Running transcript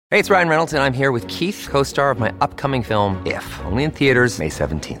Hey, it's Ryan Reynolds, and I'm here with Keith, co-star of my upcoming film, If, only in theaters May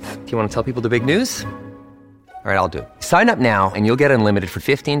 17th. Do you want to tell people the big news? All right, I'll do it. Sign up now and you'll get unlimited for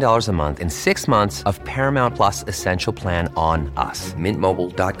 $15 a month and 6 months of Paramount Plus Essential Plan on us.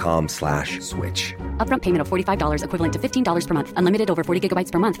 MintMobile.com/switch. Upfront payment of $45 equivalent to $15 per month. Unlimited over 40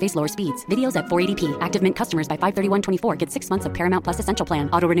 gigabytes per month. Face lower speeds. Videos at 480p. Active Mint customers by 531.24 get 6 months of Paramount Plus Essential Plan.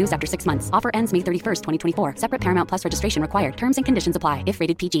 Auto renews after 6 months. Offer ends May 31st, 2024. Separate Paramount Plus registration required. Terms and conditions apply if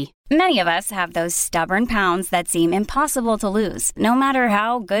rated PG. Many of us have those stubborn pounds that seem impossible to lose, no matter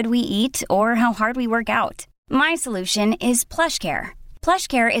how good we eat or how hard we work out. My solution is PlushCare.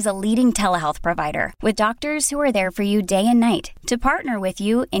 PlushCare is a leading telehealth provider with doctors who are there for you day and night to partner with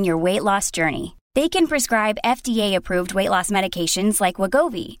you in your weight loss journey. They can prescribe FDA-approved weight loss medications like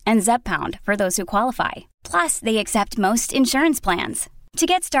Wegovy and Zepbound for those who qualify. Plus, they accept most insurance plans. To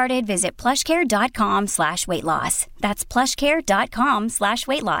get started, visit plushcare.com/weightloss. That's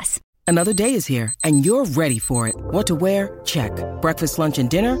plushcare.com/weightloss. Another day is here, and you're ready for it. What to wear? Check. Breakfast, lunch, and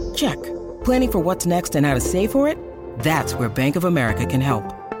dinner? Check. Planning for what's next and how to save for it? That's where Bank of America can help.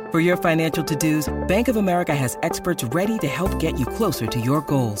 For your financial to-dos, Bank of America has experts ready to help get you closer to your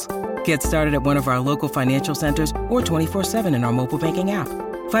goals. Get started at one of our local financial centers or 24/7 in our mobile banking app.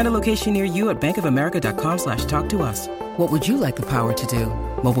 Find a location near you at bankofamerica.com/talktous. What would you like the power to do?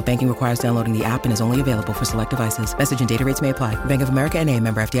 Mobile banking requires downloading the app and is only available for select devices. Message and data rates may apply. Bank of America N.A.,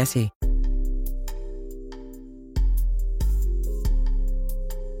 member FDIC.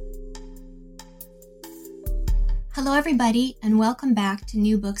 Hello, everybody, and welcome back to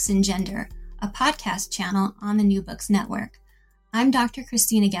New Books in Gender, a podcast channel on the New Books Network. I'm Dr.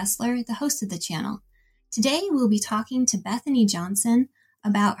 Christina Gessler, the host of the channel. Today, we'll be talking to Bethany Johnson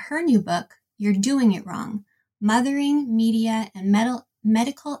about her new book, You're Doing It Wrong, Mothering, Media, and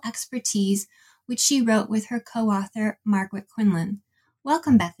Medical Expertise, which she wrote with her co-author, Margaret Quinlan.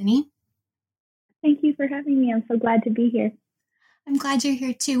 Welcome, Bethany. Thank you for having me. I'm so glad to be here. I'm glad you're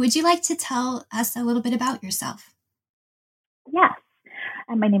here, too. Would you like to tell us a little bit about yourself? Yes.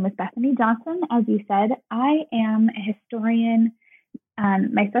 My name is Bethany Johnson. As you said, I am a historian.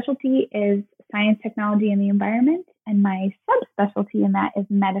 My specialty is science, technology, and the environment, and my subspecialty in that is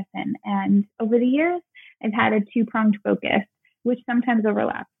medicine. And over the years, I've had a two-pronged focus, which sometimes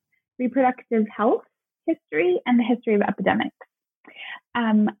overlaps: reproductive health history and the history of epidemics.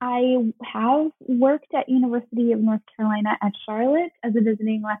 I have worked at University of North Carolina at Charlotte as a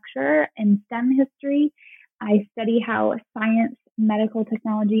visiting lecturer in STEM history. I study how science, medical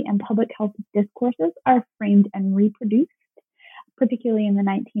technology, and public health discourses are framed and reproduced, particularly in the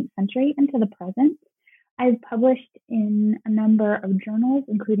 19th century into the present. I've published in a number of journals,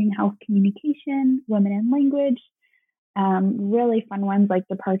 including Health Communication, Women in Language, really fun ones like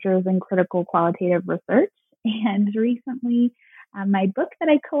Departures in Critical Qualitative Research. And recently, my book that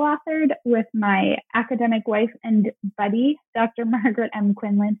I co-authored with my academic wife and buddy, Dr. Margaret M.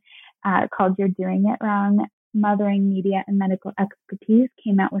 Quinlan, called You're Doing It Wrong, Mothering, Media, and Medical Expertise,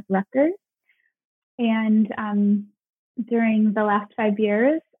 came out with Rutgers. And during the last 5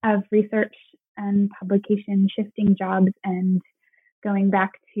 years of research and publication, shifting jobs and going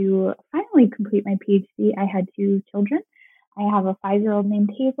back to finally complete my PhD, I had 2 children. I have a 5-year-old named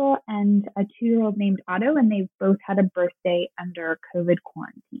Hazel and a 2-year-old named Otto, and they've both had a birthday under COVID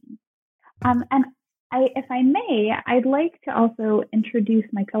quarantine. If I may, I'd like to also introduce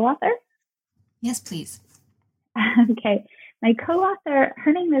my co-author. Yes, please. Okay. My co-author,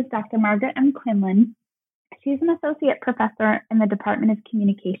 her name is Dr. Margaret M. Quinlan. She's an associate professor in the Department of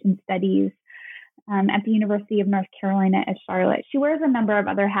Communication Studies at the University of North Carolina at Charlotte. She wears a number of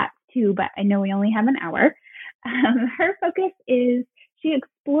other hats too, but I know we only have an hour. Her focus is she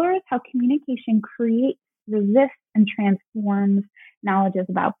explores how communication creates, resists, and transforms knowledges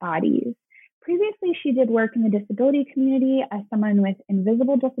about bodies. Previously, she did work in the disability community as someone with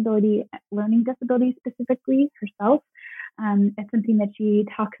invisible disability, learning disability specifically herself. It's something that she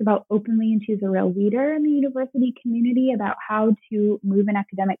talks about openly, and she's a real leader in the university community about how to move in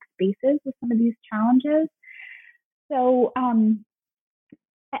academic spaces with some of these challenges. So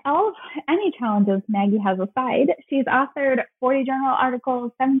any challenges Maggie has aside, she's authored 40 journal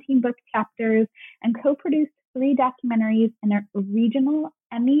articles, 17 book chapters, and co-produced 3 documentaries in a regional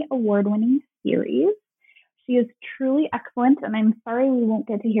Emmy award-winning series. She is truly excellent, and I'm sorry we won't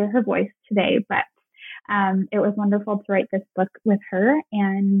get to hear her voice today, but it was wonderful to write this book with her,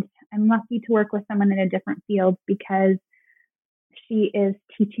 and I'm lucky to work with someone in a different field because she is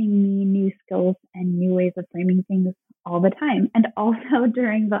teaching me new skills and new ways of framing things all the time. And also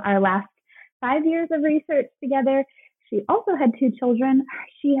during our last 5 years of research together, she also had 2 children.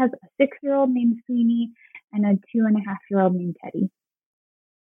 She has a 6-year-old named Sweeney and a 2.5-year-old named Teddy.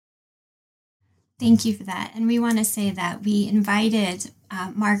 Thank you for that. And we want to say that we invited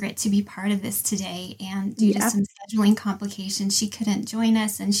Margaret to be part of this today, and due to some scheduling complications, she couldn't join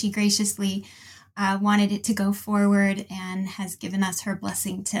us, and she graciously wanted it to go forward and has given us her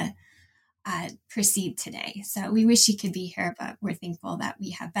blessing to proceed today. So we wish she could be here, but we're thankful that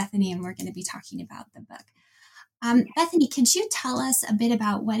we have Bethany, and we're going to be talking about the book. Bethany, could you tell us a bit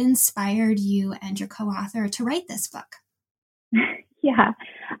about what inspired you and your co-author to write this book? Yeah.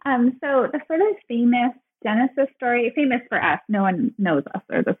 So the sort of famous Genesis story, famous for us, no one knows us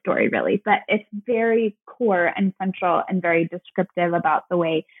or the story really, but it's very core and central and very descriptive about the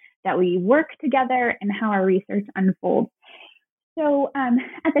way that we work together and how our research unfolds. So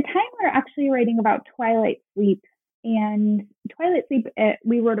at the time, we were actually writing about twilight sleep, and twilight sleep,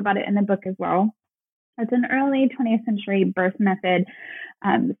 we wrote about it in the book as well. It's an early 20th century birth method,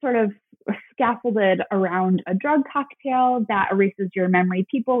 sort of scaffolded around a drug cocktail that erases your memory.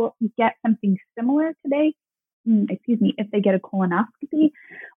 People get something similar today, if they get a colonoscopy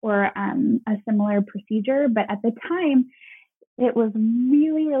or a similar procedure. But at the time, it was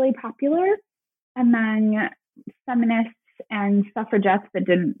really, really popular among feminists and suffragettes that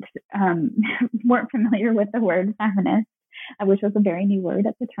weren't familiar with the word feminist, which was a very new word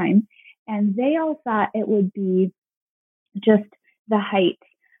at the time. And they all thought it would be just the height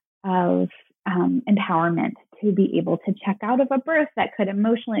of empowerment to be able to check out of a birth that could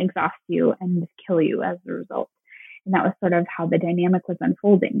emotionally exhaust you and kill you as a result. And that was sort of how the dynamic was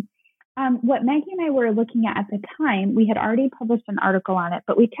unfolding. What Maggie and I were looking at the time, we had already published an article on it,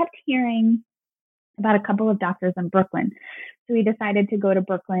 but we kept hearing about a couple of doctors in Brooklyn. So we decided to go to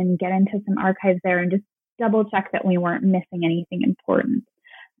Brooklyn, get into some archives there, and just double check that we weren't missing anything important.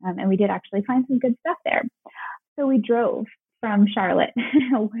 And we did actually find some good stuff there. So we drove from Charlotte,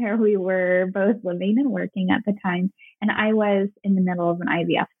 where we were both living and working at the time. And I was in the middle of an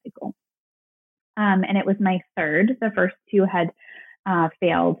IVF cycle. And it was my third. The first two had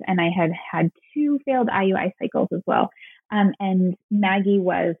failed, and I had had 2 failed IUI cycles as well. And Maggie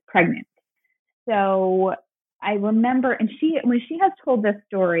was pregnant. So I remember, and when she has told this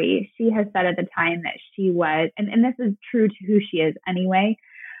story, she has said at the time that she was, and this is true to who she is anyway,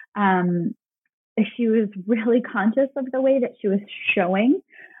 she was really conscious of the way that she was showing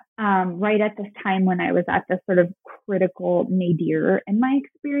right at this time when I was at this sort of critical nadir in my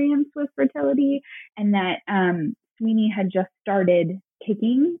experience with fertility, and that Sweeney had just started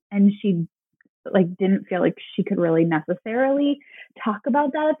kicking, and she didn't feel like she could really necessarily talk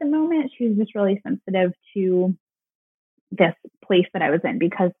about that at the moment. She was just really sensitive to this place that I was in,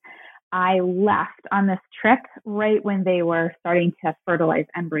 because I left on this trip right when they were starting to fertilize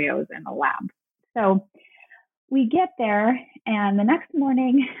embryos in the lab. So we get there, and the next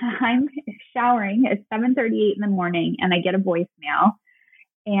morning I'm showering. It's 7:38 in the morning, and I get a voicemail,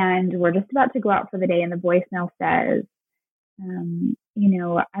 and we're just about to go out for the day. And the voicemail says,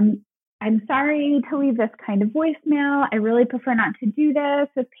 I'm sorry to leave this kind of voicemail. I really prefer not to do this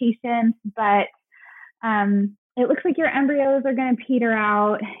with patients, but it looks like your embryos are going to peter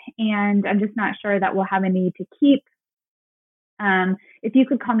out, and I'm just not sure that we'll have a need to keep. If you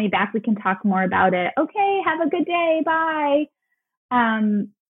could call me back, we can talk more about it. Okay, have a good day. Bye. And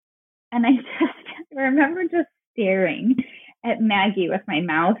I just remember just staring at Maggie with my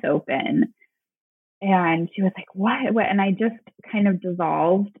mouth open. And she was like, what? And I just kind of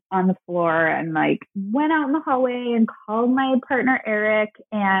dissolved on the floor and went out in the hallway and called my partner, Eric,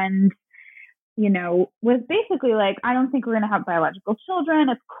 and, was basically like, I don't think we're going to have biological children.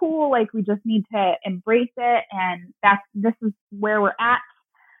 It's cool. We just need to embrace it. And this is where we're at.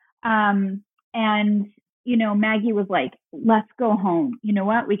 Maggie was like, let's go home. You know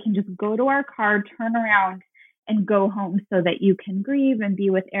what? We can just go to our car, turn around and go home so that you can grieve and be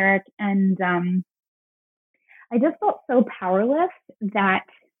with Eric. And, I just felt so powerless that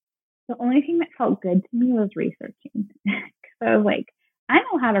the only thing that felt good to me was researching. So I was like, I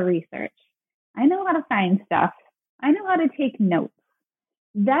know how to research. I know how to find stuff. I know how to take notes.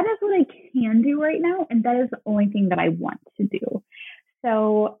 That is what I can do right now. And that is the only thing that I want to do.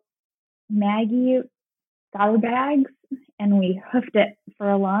 So Maggie got her bags, and we hoofed it for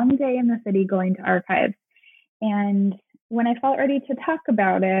a long day in the city going to archives. And when I felt ready to talk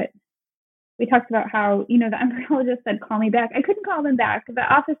about it, we talked about how, the embryologist said, call me back. I couldn't call them back. The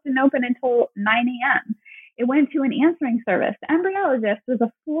office didn't open until 9 a.m. It went to an answering service. The embryologist was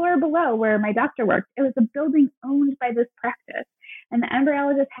a floor below where my doctor worked. It was a building owned by this practice. And the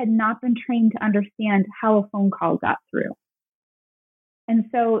embryologist had not been trained to understand how a phone call got through. And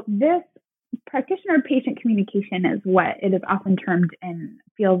so this practitioner-patient communication is what it is often termed in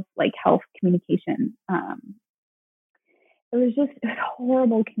fields like health communication. it was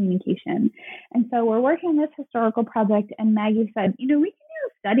horrible communication. And so we're working on this historical project, and Maggie said, we can do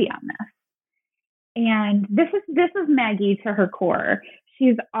a study on this. And this is Maggie to her core.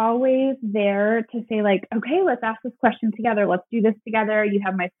 She's always there to say, like, okay, let's ask this question together. Let's do this together. You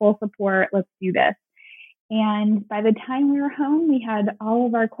have my full support. Let's do this. And by the time we were home, we had all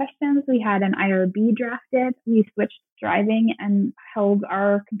of our questions. We had an IRB drafted. We switched driving and held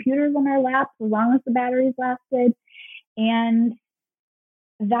our computers on our laps as long as the batteries lasted. And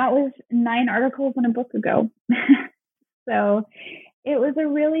that was 9 articles in a book ago. So it was a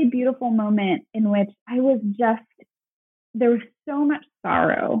really beautiful moment in which there was so much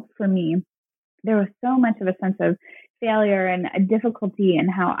sorrow for me. There was so much of a sense of failure and a difficulty in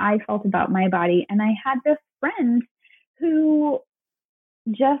how I felt about my body. And I had this friend who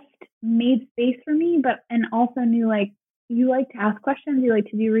just made space for me, and also knew, like, you like to ask questions, you like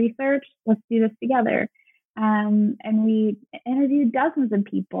to do research, let's do this together. And we interviewed dozens of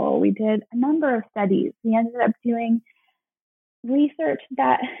people. We did a number of studies. We ended up doing research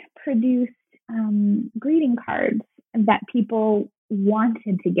that produced greeting cards that people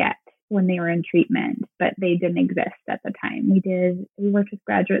wanted to get when they were in treatment, but they didn't exist at the time. We worked with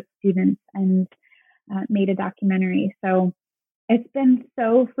graduate students and made a documentary. So it's been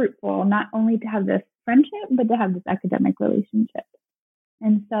so fruitful, not only to have this friendship, but to have this academic relationship.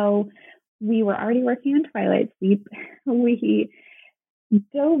 And so we were already working on twilight sleep. We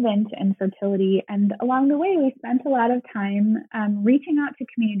dove into infertility, and along the way, we spent a lot of time reaching out to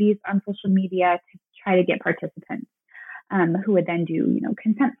communities on social media to try to get participants who would then do,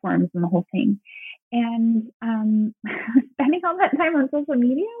 consent forms and the whole thing. And spending all that time on social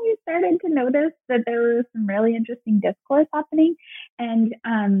media, we started to notice that there was some really interesting discourse happening. And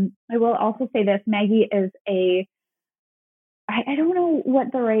I will also say this, Maggie is I don't know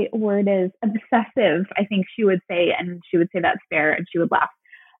what the right word is, obsessive, I think she would say, and she would say that's fair, and she would laugh,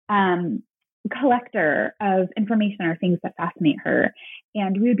 collector of information or things that fascinate her.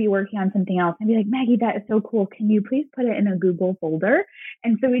 And we would be working on something else and be like, Maggie, that is so cool. Can you please put it in a Google folder?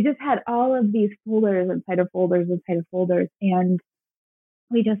 And so we just had all of these folders inside of folders inside of folders. And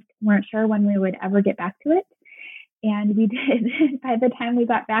we just weren't sure when we would ever get back to it. And we did. By the time we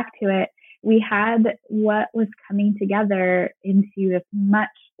got back to it, we had what was coming together into this much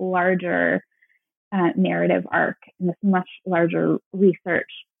larger narrative arc and this much larger research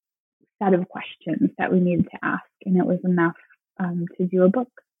set of questions that we needed to ask. And it was enough to do a book,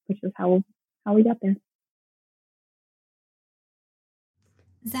 which is how we got there.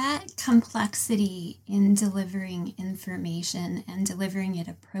 That complexity in delivering information and delivering it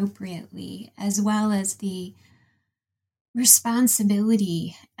appropriately, as well as the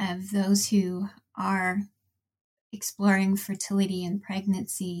responsibility of those who are exploring fertility and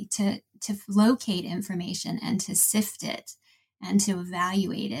pregnancy to locate information and to sift it and to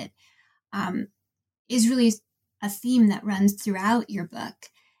evaluate it, is really a theme that runs throughout your book.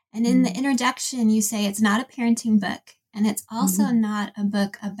 And in the introduction, you say it's not a parenting book, and it's also not a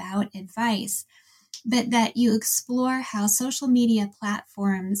book about advice, but that you explore how social media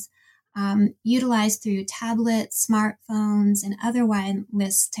platforms utilized through tablets, smartphones, and other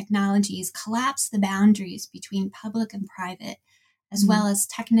wireless technologies collapse the boundaries between public and private, as well as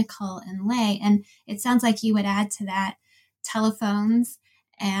technical and lay. And it sounds like you would add to that telephones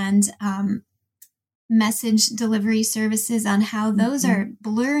and message delivery services, on how those are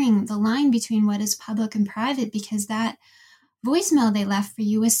blurring the line between what is public and private, because that voicemail they left for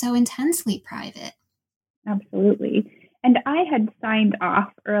you was so intensely private. Absolutely. And I had signed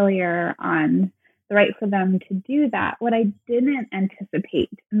off earlier on the right for them to do that. What I didn't anticipate,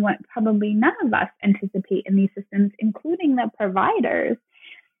 and what probably none of us anticipate in these systems, including the providers,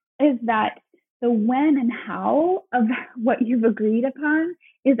 is that the when and how of what you've agreed upon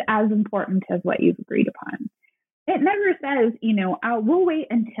is as important as what you've agreed upon. It never says, we'll wait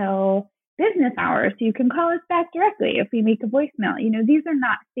until business hours so you can call us back directly if we make a voicemail. These are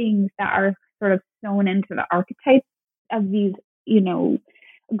not things that are sort of sewn into the archetype of these,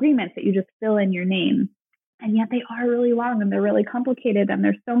 agreements that you just fill in your name. And yet they are really long and they're really complicated. And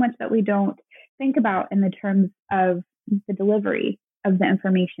there's so much that we don't think about in the terms of the delivery of the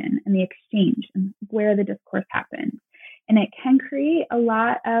information and the exchange and where the discourse happens. And it can create a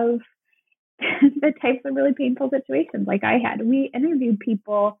lot of the types of really painful situations like I had. We interviewed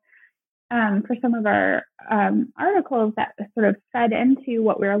people for some of our articles that sort of fed into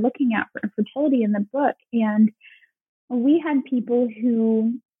what we were looking at for infertility in the book. And we had people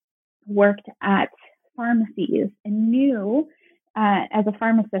who worked at pharmacies and knew as a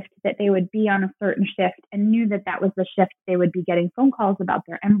pharmacist that they would be on a certain shift and knew that that was the shift they would be getting phone calls about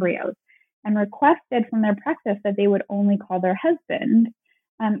their embryos. and requested from their practice that they would only call their husband,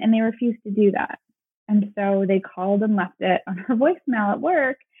 and they refused to do that. And so they called and left it on her voicemail at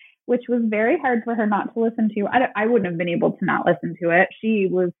work, which was very hard for her not to listen to. I wouldn't have been able to not listen to it. She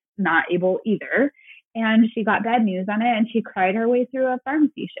was not able either. And she got bad news on it, and she cried her way through a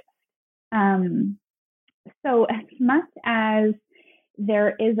pharmacy shift. So as much as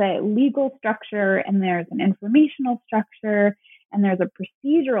there is a legal structure and there's an informational structure and there's a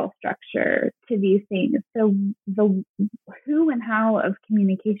procedural structure to these things, so the who and how of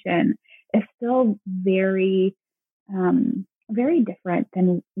communication is still very, very different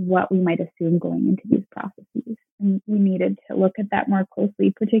than what we might assume going into these processes. And we needed to look at that more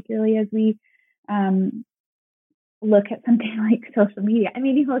closely, particularly as we look at something like social media. I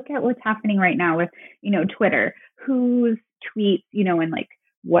mean, you look at what's happening right now with, Twitter, whose tweets, and like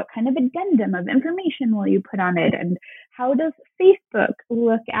what kind of addendum of information will you put on it? And how does Facebook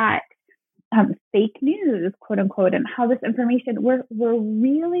look at fake news, quote unquote, and how this information, we're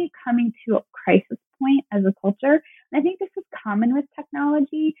really coming to a crisis point as a culture. And I think this is common with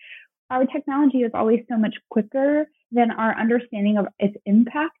technology. Our technology is always so much quicker than our understanding of its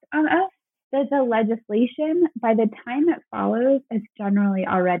impact on us, that the legislation, by the time it follows, is generally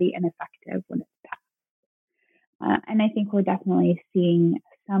already ineffective when it's passed. And I think we're definitely seeing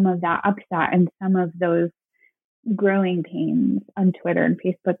some of that upset and some of those growing pains on Twitter and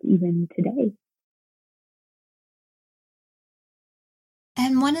Facebook even today.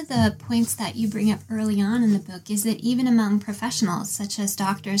 And one of the points that you bring up early on in the book is that even among professionals, such as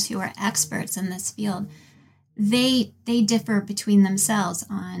doctors who are experts in this field, they differ between themselves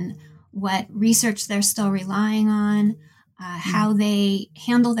on what research they're still relying on, how they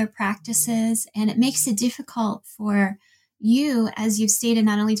handle their practices. And it makes it difficult for you, as you've stated,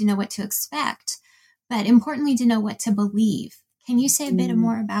 not only to know what to expect, but importantly, to know what to believe. Can you say a bit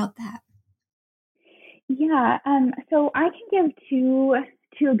more about that? Yeah. So I can give two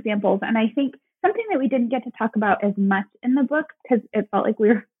examples. And I think something that we didn't get to talk about as much in the book, because it felt like we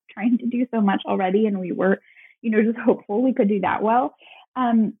were trying to do so much already, and we were, just hopeful we could do that well.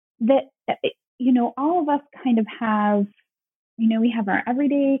 That, all of us kind of have, we have our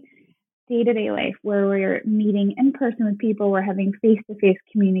everyday day-to-day life where we're meeting in person with people, we're having face-to-face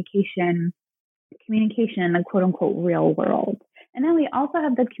communication in the quote-unquote real world. And then we also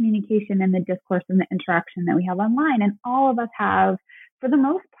have the communication and the discourse and the interaction that we have online. And all of us have, for the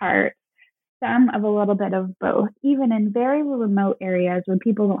most part, some of a little bit of both, even in very remote areas where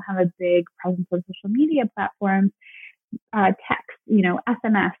people don't have a big presence on social media platforms. Text,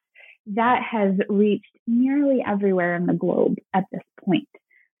 SMS, that has reached nearly everywhere in the globe at this point.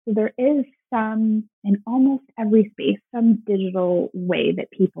 So there is some, in almost every space, some digital way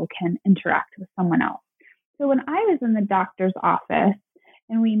that people can interact with someone else. So when I was in the doctor's office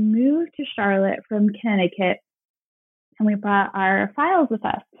and we moved to Charlotte from Connecticut, and we brought our files with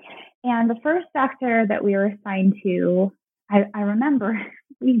us, and the first doctor that we were assigned to, I remember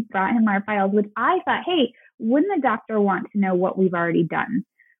we brought him our files, which I thought, hey, wouldn't the doctor want to know what we've already done?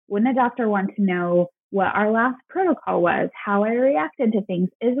 Wouldn't the doctor want to know what our last protocol was, how I reacted to things?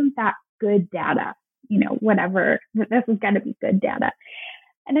 Isn't that good data? Whatever, this has got to be good data.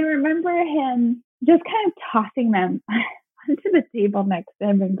 And I remember him just kind of tossing them onto the table next to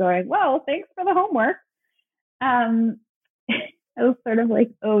him and going, well, thanks for the homework. I was sort of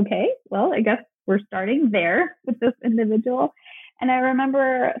like, okay, well, I guess we're starting there with this individual. And I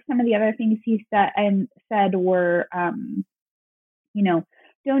remember some of the other things he said were,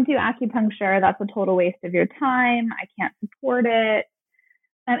 don't do acupuncture. That's a total waste of your time. I can't support it.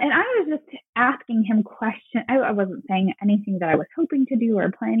 And I was just asking him questions. I wasn't saying anything that I was hoping to do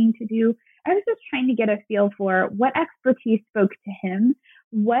or planning to do. I was just trying to get a feel for what expertise spoke to him,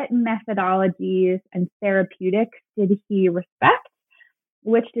 what methodologies and therapeutics did he respect,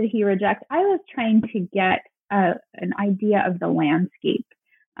 which did he reject. I was trying to get an idea of the landscape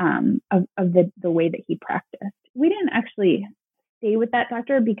of the way that he practiced. We didn't actually stay with that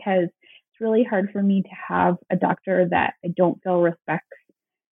doctor because it's really hard for me to have a doctor that I don't feel respects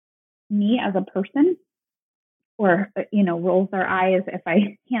me as a person, or, rolls their eyes if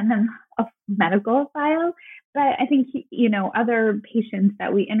I hand them a medical file. But I think, other patients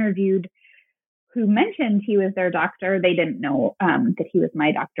that we interviewed who mentioned he was their doctor, they didn't know that he was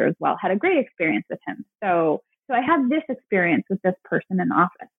my doctor as well, had a great experience with him. So I had this experience with this person in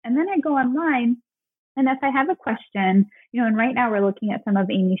office. And then I go online, and if I have a question, and right now we're looking at some of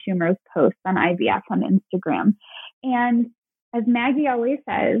Amy Schumer's posts on IVF on Instagram. And as Maggie always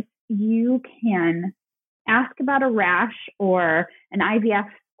says, you can ask about a rash or an IVF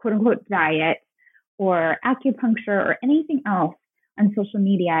quote unquote diet or acupuncture or anything else on social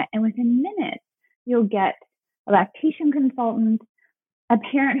media, and within minutes, you'll get a lactation consultant, a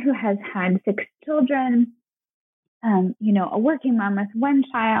parent who has had 6 children, a working mom with 1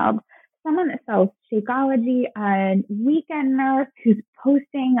 child, someone that sells Shakeology, a weekend nurse who's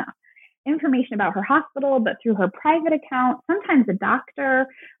posting information about her hospital, but through her private account, sometimes a doctor,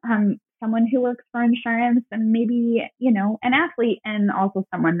 someone who works for insurance, and maybe, an athlete, and also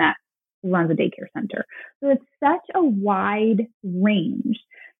someone that runs a daycare center. So it's such a wide range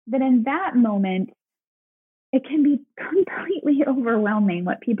that in that moment, it can be completely overwhelming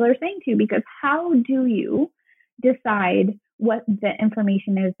what people are saying to you, because how do you decide what the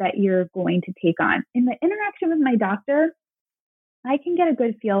information is that you're going to take on? In the interaction with my doctor, I can get a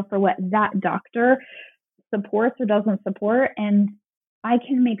good feel for what that doctor supports or doesn't support, and I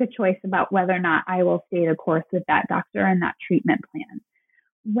can make a choice about whether or not I will stay the course with that doctor and that treatment plan.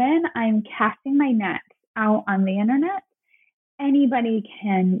 When I'm casting my net out on the internet, anybody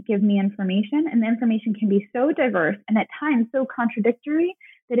can give me information, and the information can be so diverse and at times so contradictory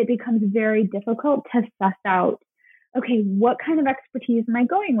that it becomes very difficult to suss out, okay, what kind of expertise am I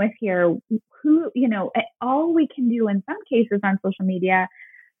going with here? Who, all we can do in some cases on social media,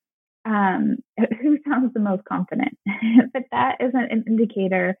 who sounds the most confident? But that isn't an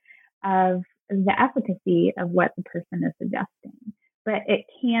indicator of the efficacy of what the person is suggesting. But it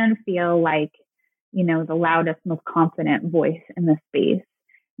can feel like, the loudest, most confident voice in the space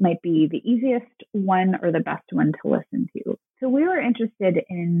might be the easiest one or the best one to listen to. So we were interested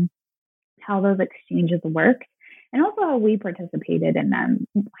in how those exchanges worked, and also how we participated in them.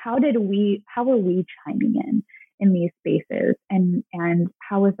 How were we chiming in these spaces, and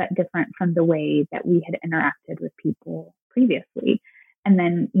how was that different from the way that we had interacted with people previously? And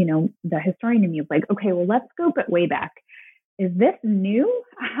then, the historian in me was like, okay, well, let's scope it way back. Is this new?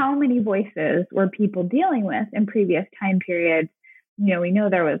 How many voices were people dealing with in previous time periods? We know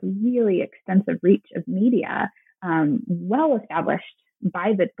there was really extensive reach of media, well established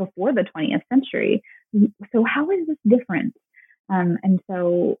before the 20th century. So how is this different? And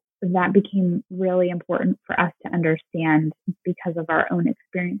so that became really important for us to understand because of our own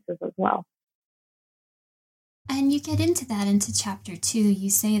experiences as well. And you get into that into chapter 2. You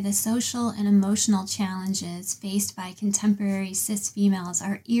say the social and emotional challenges faced by contemporary cis females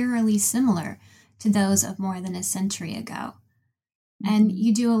are eerily similar to those of more than a century ago. Mm-hmm. And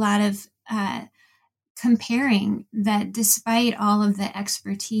you do a lot of comparing that despite all of the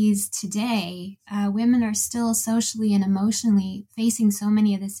expertise today, women are still socially and emotionally facing so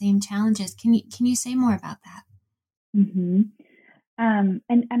many of the same challenges. Can you say more about that? Mm-hmm.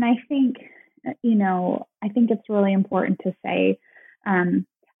 And I think, I think it's really important to say, I'm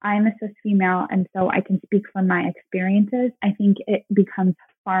a cis female, and so I can speak from my experiences. I think it becomes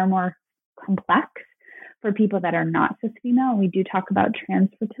far more complex for people that are not cis female. We do talk about trans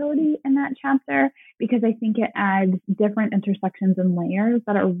fertility in that chapter, because I think it adds different intersections and layers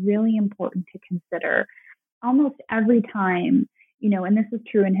that are really important to consider almost every time, and this is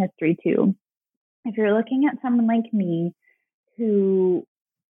true in history too. If you're looking at someone like me who,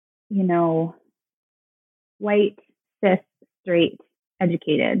 white, cis, straight,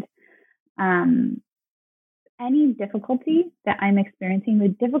 educated, any difficulty that I'm experiencing, the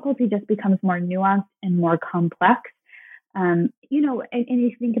difficulty just becomes more nuanced and more complex. And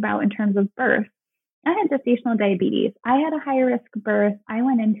you think about in terms of birth, I had gestational diabetes. I had a high risk birth. I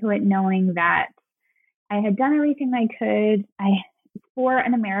went into it knowing that I had done everything I could. For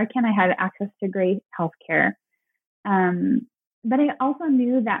an American, I had access to great healthcare. But I also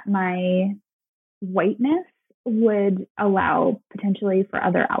knew that my whiteness would allow potentially for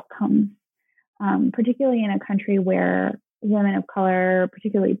other outcomes, particularly in a country where women of color,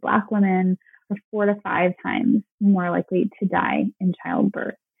 particularly Black women, are 4 to 5 times more likely to die in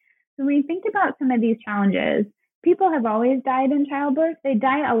childbirth. So when you think about some of these challenges, people have always died in childbirth. They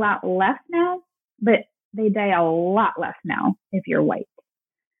die a lot less now, but they die a lot less now if you're white.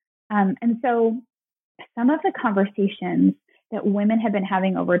 And so some of the conversations that women have been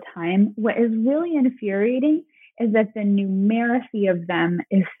having over time, what is really infuriating is that the numeracy of them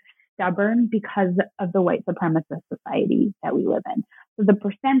is stubborn because of the white supremacist society that we live in. So the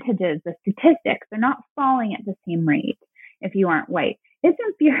percentages, the statistics, they're not falling at the same rate if you aren't white. It's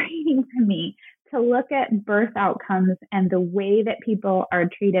infuriating for me to look at birth outcomes and the way that people are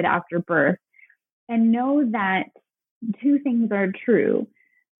treated after birth and know that 2 things are true.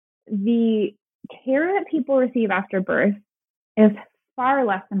 The care that people receive after birth is far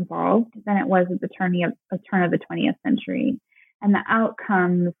less involved than it was at the turn of the 20th century. And the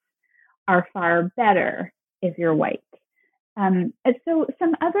outcomes are far better if you're white. And so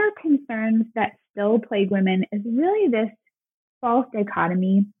some other concerns that still plague women is really this false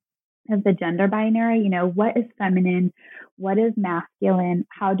dichotomy of the gender binary. What is feminine? What is masculine?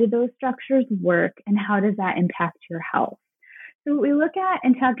 How do those structures work? And how does that impact your health? So what we look at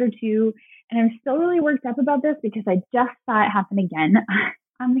in chapter 2, and I'm still really worked up about this because I just saw it happen again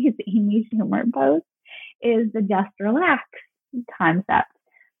on these Amy Schumer posts, is the just relax concept.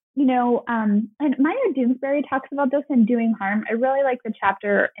 And Maya Doonesbury talks about this in Doing Harm. I really like the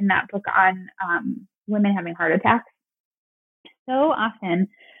chapter in that book on women having heart attacks. So often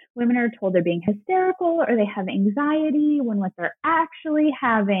women are told they're being hysterical or they have anxiety when what they're actually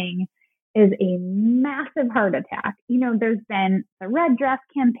having is a massive heart attack. There's been the red dress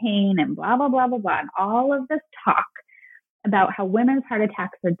campaign and blah, blah, blah, blah, blah, and all of this talk about how women's heart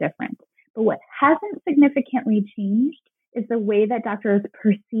attacks are different. But what hasn't significantly changed is the way that doctors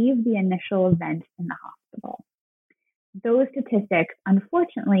perceive the initial event in the hospital. Those statistics,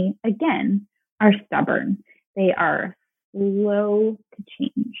 unfortunately, again, are stubborn. They are slow to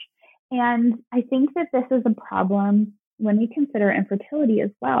change. And I think that this is a problem when we consider infertility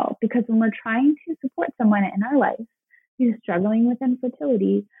as well, because when we're trying to support someone in our life who's struggling with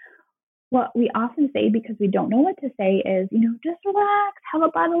infertility, what we often say, because we don't know what to say, is, just relax, have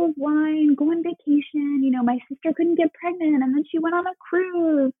a bottle of wine, go on vacation. My sister couldn't get pregnant and then she went on a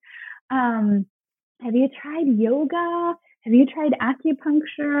cruise. Have you tried yoga? Have you tried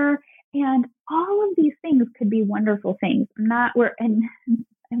acupuncture? And all of these things could be wonderful things. And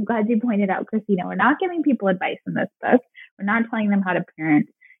I'm glad you pointed out, Christina, we're not giving people advice in this book. We're not telling them how to parent.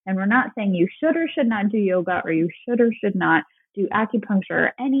 And we're not saying you should or should not do yoga or you should or should not do acupuncture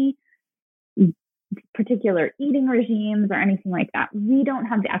or any particular eating regimes or anything like that. We don't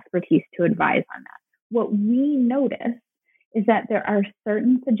have the expertise to advise on that. What we notice is that there are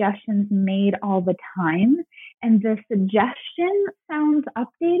certain suggestions made all the time, and the suggestion sounds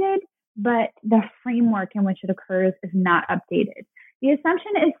updated, but the framework in which it occurs is not updated. The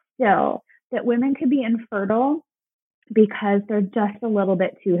assumption is still that women could be infertile because they're just a little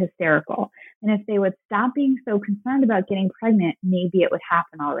bit too hysterical. And if they would stop being so concerned about getting pregnant, maybe it would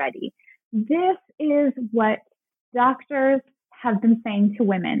happen already. This is what doctors have been saying to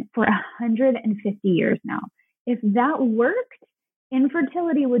women for 150 years now. If that worked,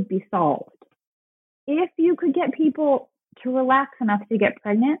 infertility would be solved. If you could get people to relax enough to get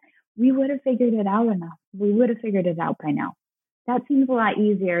pregnant, we would have figured it out enough. We would have figured it out by now. That seems a lot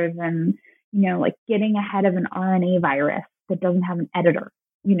easier than, like getting ahead of an RNA virus that doesn't have an editor.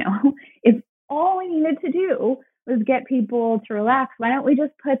 If all we needed to do was get people to relax, why don't we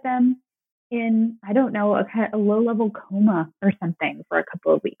just put them in, I don't know, a low-level coma or something for a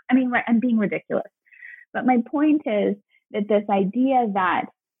couple of weeks? I mean, I'm being ridiculous. But my point is that this idea that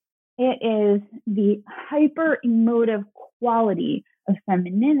it is the hyper-emotive quality of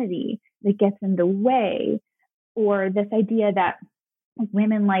femininity that gets in the way, or this idea that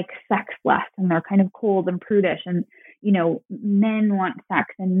women like sex less and they're kind of cold and prudish, and, men want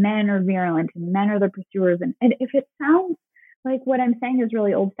sex and men are virulent and men are the pursuers. And if it sounds like what I'm saying is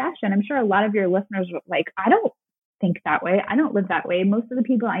really old-fashioned, I'm sure a lot of your listeners are like, I don't think that way. I don't live that way. Most of the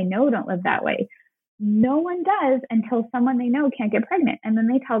people I know don't live that way. No one does until someone they know can't get pregnant. And then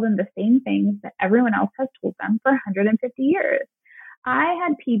they tell them the same things that everyone else has told them for 150 years. I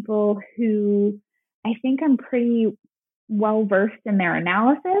had people who I think I'm pretty well versed in their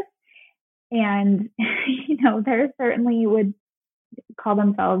analysis. And, they certainly would call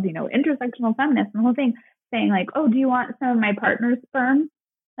themselves, intersectional feminists and the whole thing, saying like, oh, do you want some of my partner's sperm?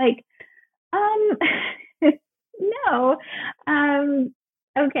 Like, no.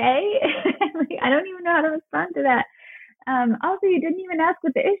 Okay. I don't even know how to respond to that. Also, you didn't even ask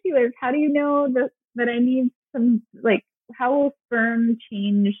what the issue is. How do you know that I need some, how will sperm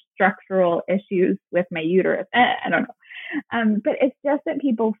change structural issues with my uterus? I don't know. But it's just that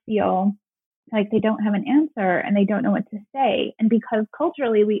people feel like they don't have an answer and they don't know what to say. And because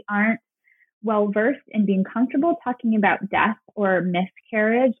culturally we aren't well-versed in being comfortable talking about death or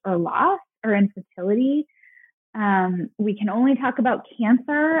miscarriage or loss or infertility, we can only talk about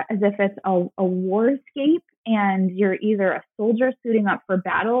cancer as if it's a warscape and you're either a soldier suiting up for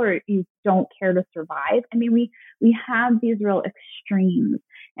battle or you don't care to survive. I mean, we have these real extremes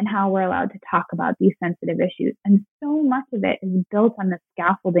in how we're allowed to talk about these sensitive issues. And so much of it is built on the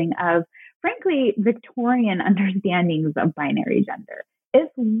scaffolding of, frankly, Victorian understandings of binary gender.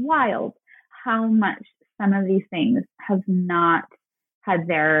 It's wild how much some of these things have not had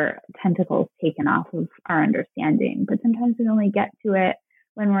their tentacles taken off of our understanding. But sometimes we only get to it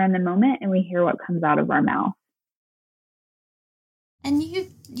when we're in the moment and we hear what comes out of our mouth. And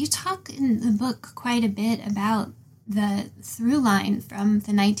you talk in the book quite a bit about the through line from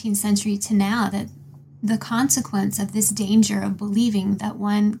the 19th century to now, that the consequence of this danger of believing that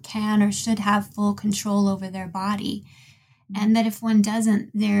one can or should have full control over their body. And that if one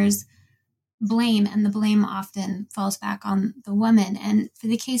doesn't, there's blame, and the blame often falls back on the woman. And for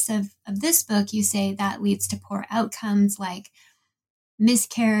the case of this book, you say that leads to poor outcomes like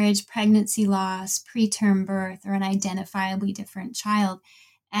miscarriage, pregnancy loss, preterm birth, or an identifiably different child.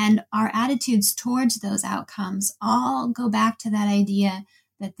 And our attitudes towards those outcomes all go back to that idea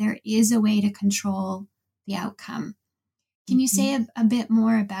that there is a way to control the outcome. Can you say a bit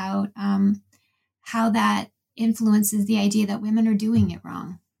more about how that influences the idea that women are doing it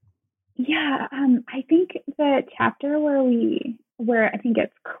wrong? Yeah, I think the chapter where I think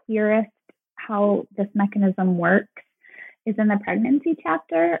it's clearest how this mechanism works is in the pregnancy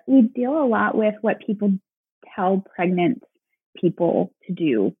chapter. We deal a lot with what people tell pregnant people to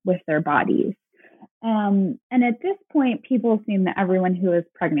do with their bodies. And at this point, people assume that everyone who is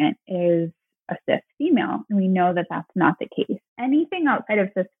pregnant is a cis female, and we know that that's not the case. Anything outside of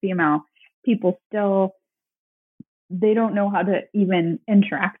cis female, people still, they don't know how to even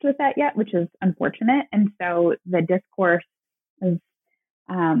interact with that yet, which is unfortunate. And so the discourse is,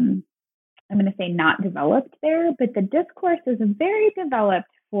 I'm going to say not developed there, but the discourse is very developed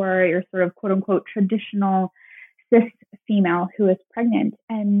for your sort of quote unquote traditional cis female who is pregnant.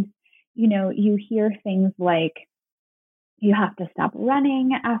 And, you know, you hear things like you have to stop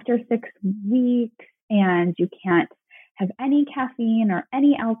running after 6 weeks, and you can't have any caffeine or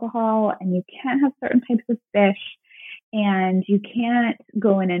any alcohol, and you can't have certain types of fish, and you can't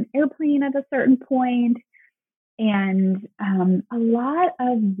go in an airplane at a certain point. And a lot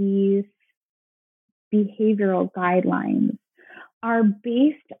of these behavioral guidelines are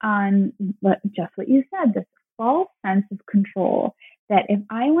based on just what you said, this false sense of control, that if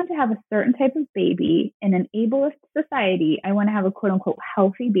I want to have a certain type of baby in an ableist society, I want to have a quote unquote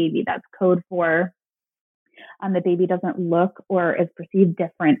healthy baby. That's code for the baby doesn't look or is perceived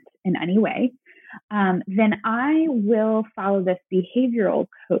different in any way. Then I will follow this behavioral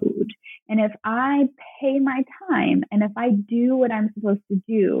code. And if I pay my time and if I do what I'm supposed to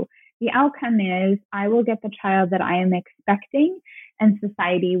do, the outcome is I will get the child that I am expecting, and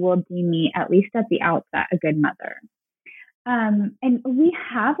society will deem me, at least at the outset, a good mother. And we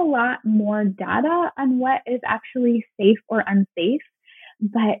have a lot more data on what is actually safe or unsafe.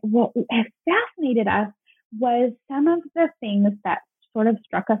 But what has fascinated us was some of the things that sort of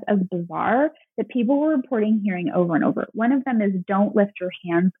struck us as bizarre that people were reporting hearing over and over. One of them is don't lift your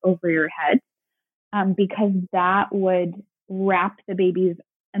hands over your head because that would wrap the baby's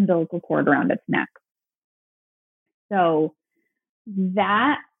umbilical cord around its neck. So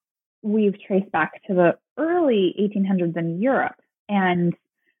that we've traced back to the early 1800s in Europe, and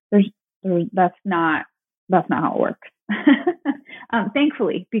that's not how it works.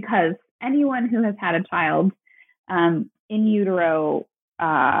 Thankfully, because anyone who has had a child in utero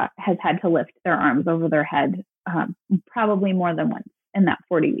has had to lift their arms over their head probably more than once in that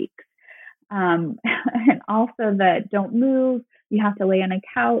 40 weeks. And also the don't move, you have to lay on a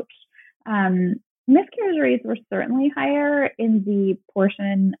couch. Miscarriage rates were certainly higher in the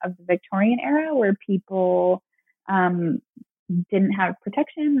portion of the Victorian era where people didn't have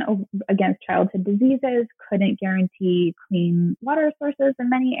protection against childhood diseases, couldn't guarantee clean water sources in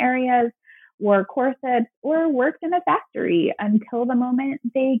many areas, wore corsets, or worked in a factory until the moment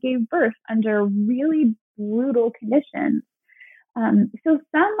they gave birth under really brutal conditions. So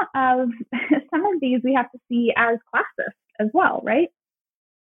some of these we have to see as classist as well, right?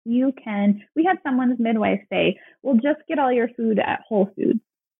 We had someone's midwife say, well, just get all your food at Whole Foods.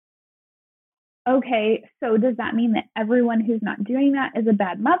 Okay, so does that mean that everyone who's not doing that is a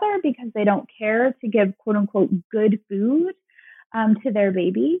bad mother because they don't care to give quote unquote good food to their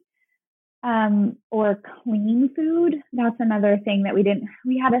baby? Or clean food? That's another thing that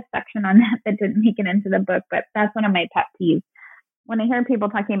we had a section on that didn't make it into the book, but that's one of my pet peeves. When I hear people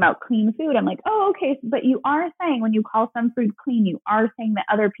talking about clean food, I'm like, oh, okay, but you are saying when you call some food clean, you are saying that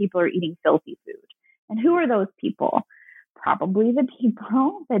other people are eating filthy food. And who are those people? Probably the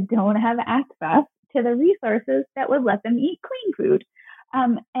people that don't have access to the resources that would let them eat clean food.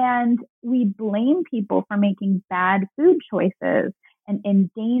 And we blame people for making bad food choices and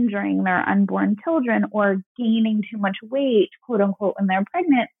endangering their unborn children or gaining too much weight, quote unquote, when they're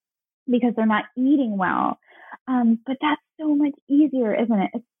pregnant because they're not eating well. But that's so much easier, isn't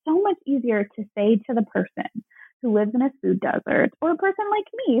it? It's so much easier to say to the person who lives in a food desert, or a person like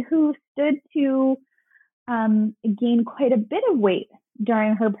me who stood to gain quite a bit of weight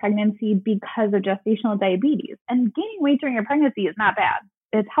during her pregnancy because of gestational diabetes. And gaining weight during your pregnancy is not bad.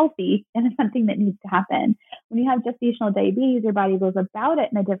 it's healthy and it's something that needs to happen. When you have gestational diabetes, your body goes about it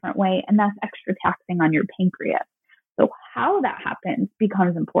in a different way, and that's extra taxing on your pancreas. So how that happens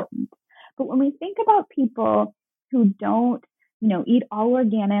becomes important. But when we think about people who don't, eat all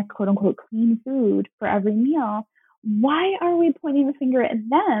organic, quote unquote, clean food for every meal, why are we pointing the finger at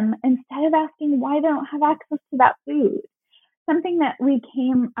them instead of asking why they don't have access to that food? Something that we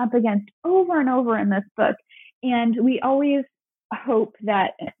came up against over and over in this book. And we always hope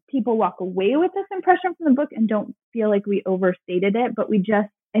that people walk away with this impression from the book and don't feel like we overstated it, but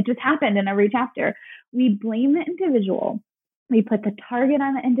it just happened in every chapter. We blame the individual. We put the target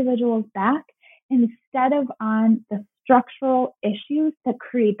on the individual's back instead of on the structural issues that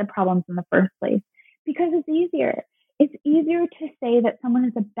create the problems in the first place, because it's easier. It's easier to say that someone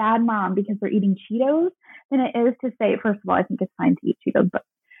is a bad mom because they're eating Cheetos than it is to say, first of all, I think it's fine to eat Cheetos, but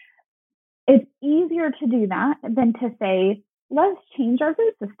it's easier to do that than to say, let's change our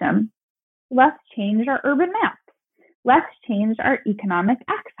food system. Let's change our urban maps. Let's change our economic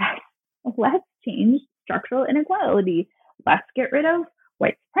access. Let's change structural inequality. Let's get rid of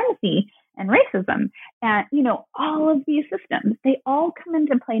white supremacy and racism. And, all of these systems, they all come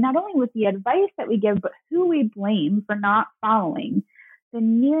into play, not only with the advice that we give, but who we blame for not following the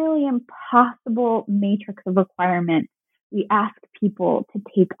nearly impossible matrix of requirements we ask people to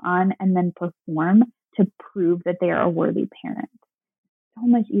take on and then perform to prove that they are a worthy parent. So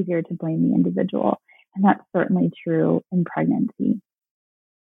much easier to blame the individual. And that's certainly true in pregnancy.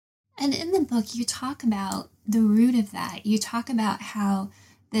 And in the book, you talk about the root of that. You talk about how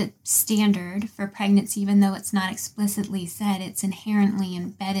the standard for pregnancy, even though it's not explicitly said, it's inherently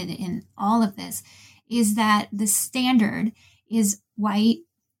embedded in all of this, is that the standard is white,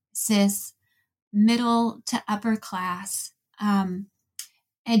 cis, middle to upper class,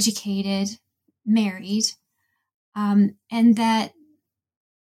 educated, married, and that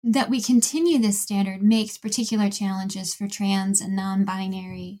we continue this standard makes particular challenges for trans and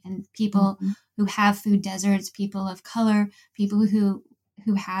non-binary and people who have food deserts, people of color, people who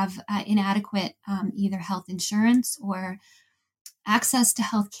have inadequate either health insurance or access to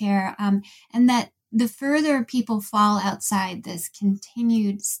health care, and that the further people fall outside this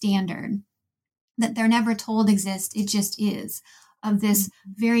continued standard that they're never told exists, it just is, of this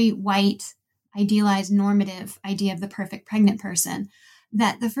very white, idealized, normative idea of the perfect pregnant person,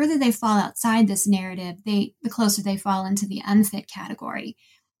 that the further they fall outside this narrative, the closer they fall into the unfit category.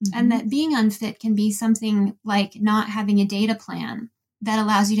 And that being unfit can be something like not having a data plan that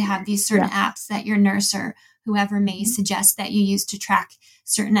allows you to have these certain apps that your nurse or whoever may suggest that you use to track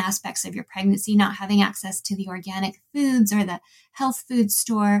certain aspects of your pregnancy, not having access to the organic foods or the health food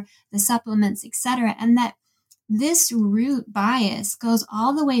store, the supplements, etc. And that this root bias goes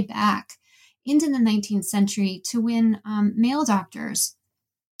all the way back into the 19th century to when male doctors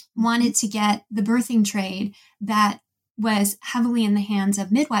wanted to get the birthing trade that was heavily in the hands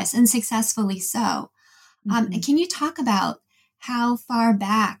of midwives, and successfully so. Can you talk about how far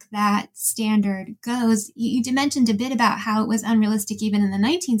back that standard goes? You mentioned a bit about how it was unrealistic even in the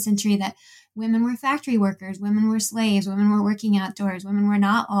 19th century that women were factory workers, women were slaves, women were working outdoors, women were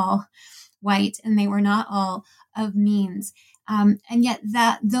not all white, and they were not all of means. And yet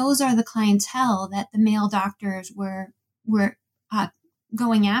that those are the clientele that the male doctors were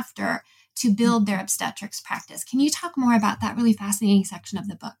going after to build their obstetrics practice. Can you talk more about that really fascinating section of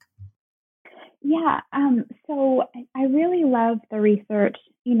the book? Yeah. So I really love the research.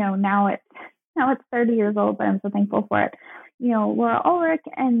 Now it's 30 years old, but I'm so thankful for it. Laura Ulrich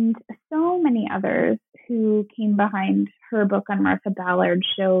and so many others who came behind her book on Martha Ballard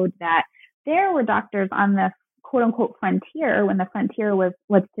showed that there were doctors on the quote unquote frontier, when the frontier was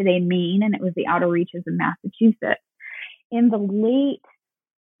what's today Maine, and it was the outer reaches of Massachusetts in the late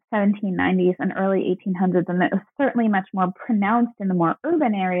 1790s and early 1800s, and it was certainly much more pronounced in the more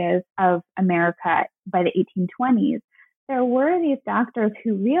urban areas of America by the 1820s. There were these doctors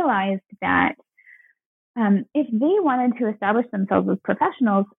who realized that if they wanted to establish themselves as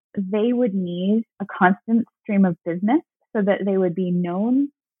professionals, they would need a constant stream of business so that they would be known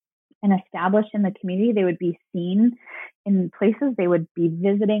and established in the community. They would be seen in places. They would be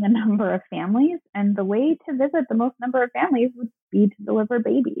visiting a number of families. And the way to visit the most number of families would be to deliver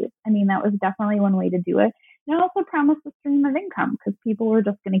babies. I mean, that was definitely one way to do it. And it also promised a stream of income because people were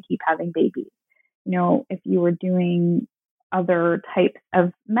just going to keep having babies. If you were doing other types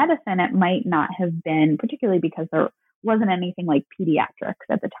of medicine, it might not have been, particularly because there wasn't anything like pediatrics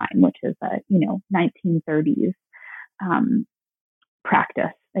at the time, which is a 1930s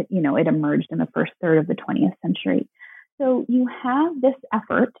practice. It emerged in the first third of the 20th century. So you have this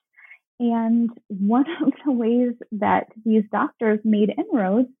effort And one of the ways that these doctors made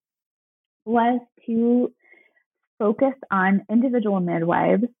inroads was to focus on individual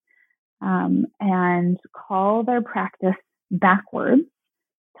midwives and call their practice backwards,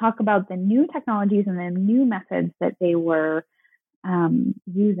 talk about the new technologies and the new methods that they were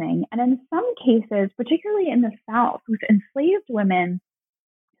using. And in some cases, particularly in the South, with enslaved women,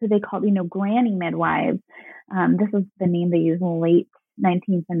 who they called, granny midwives, this is the name they used in the late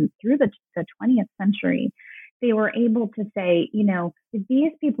 19th and through the 20th century, they were able to say,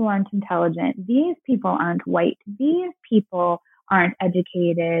 these people aren't intelligent, these people aren't white, these people aren't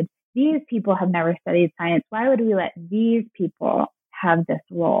educated, these people have never studied science. Why would we let these people have this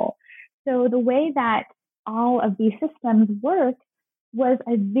role? So the way that all of these systems worked was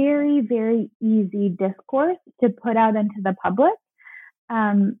a very, very easy discourse to put out into the public.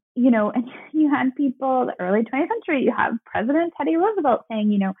 And you had people, the early 20th century, you have President Teddy Roosevelt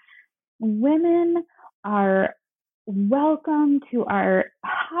saying, women are welcome to our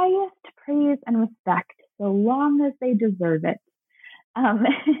highest praise and respect so long as they deserve it.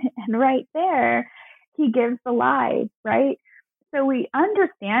 And right there, he gives the lie, right? So we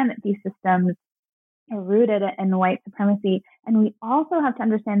understand that these systems are rooted in white supremacy. And we also have to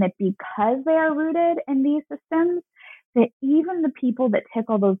understand that because they are rooted in these systems, that even the people that tick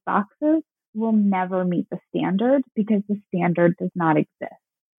all those boxes will never meet the standard because the standard does not exist.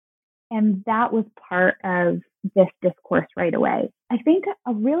 And that was part of this discourse right away. I think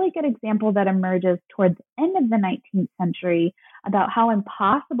a really good example that emerges towards the end of the 19th century about how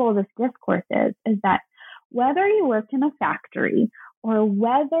impossible this discourse is that whether you worked in a factory or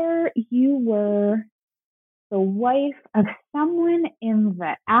whether you were the wife of someone in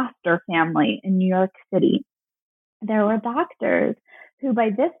the Astor family in New York City, there were doctors who by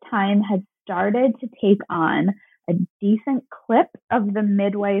this time had started to take on a decent clip of the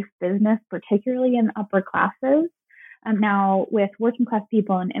midwife business, particularly in upper classes. Now, with working class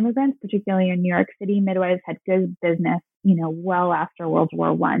people and immigrants, particularly in New York City, midwives had good business, well after World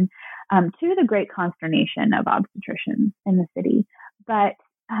War I, to the great consternation of obstetricians in the city. But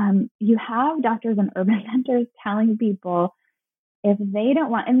you have doctors in urban centers telling people if they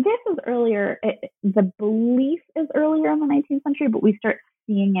don't want, and this is earlier, the belief is earlier in the 19th century, but we start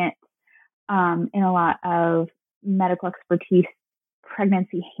seeing it in a lot of medical expertise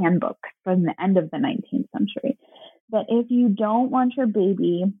pregnancy handbooks from the end of the 19th century, that if you don't want your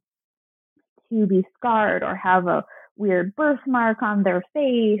baby to be scarred or have a weird birthmark on their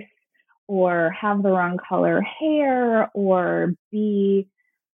face or have the wrong color hair or be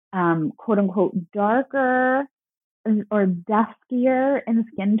quote unquote darker or duskier in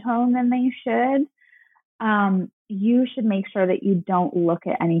skin tone than they should, you should make sure that you don't look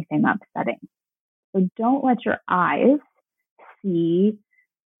at anything upsetting. So don't let your eyes see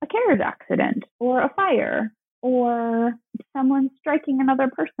a carriage accident or a fire or someone striking another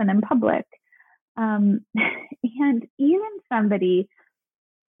person in public. And even somebody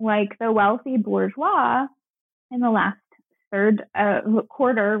like the wealthy bourgeois in the last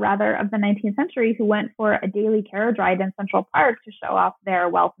quarter of the 19th century who went for a daily carriage ride in Central Park to show off their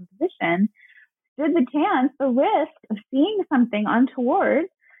wealth and position, stood the risk of seeing something untoward,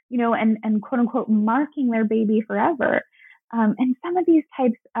 and quote unquote marking their baby forever. And some of these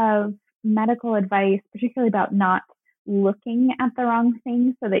types of medical advice, particularly about not looking at the wrong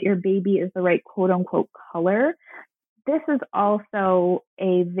thing so that your baby is the right quote unquote color, this is also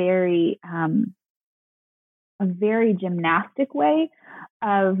a very gymnastic way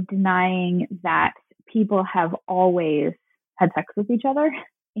of denying that people have always had sex with each other.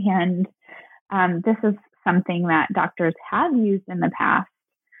 And this is something that doctors have used in the past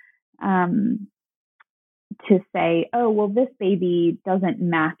to say, oh, well, this baby doesn't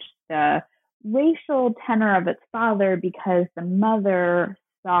match the racial tenor of its father because the mother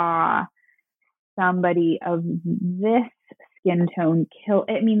saw somebody of this skin tone kill.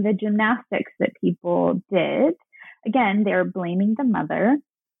 I mean, the gymnastics that people did, again, they're blaming the mother.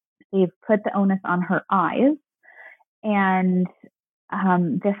 They've put the onus on her eyes. And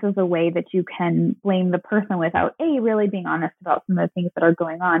this is a way that you can blame the person without A, really being honest about some of the things that are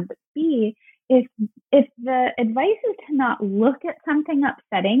going on, but B, if the advice is to not look at something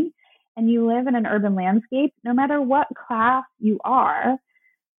upsetting and you live in an urban landscape, no matter what class you are,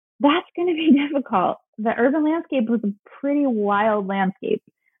 that's going to be difficult. The urban landscape was a pretty wild landscape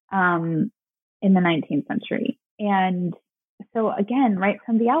in the 19th century. And so again, right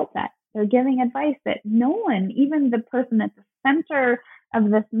from the outset, they're giving advice that no one, even the person at the center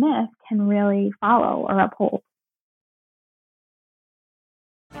of this myth, can really follow or uphold.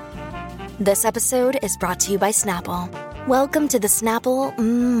 This episode is brought to you by Snapple. Welcome to the Snapple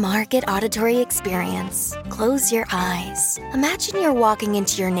Market Auditory Experience. Close your eyes. Imagine you're walking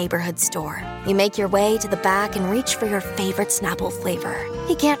into your neighborhood store. You make your way to the back and reach for your favorite Snapple flavor.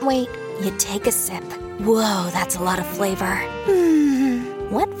 You can't wait. You take a sip. Whoa, that's a lot of flavor.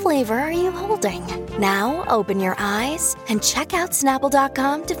 What flavor are you holding? Now open your eyes and check out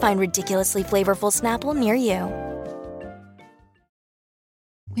Snapple.com to find ridiculously flavorful Snapple near you.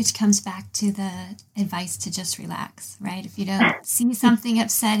 Which comes back to the advice to just relax, right? If you don't see something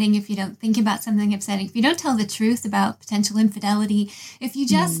upsetting, if you don't think about something upsetting, if you don't tell the truth about potential infidelity, if you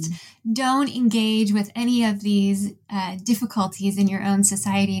just don't engage with any of these difficulties in your own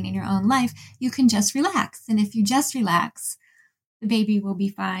society and in your own life, you can just relax. And if you just relax, the baby will be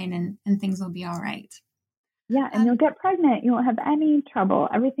fine and things will be all right. Yeah, and you'll get pregnant. You won't have any trouble.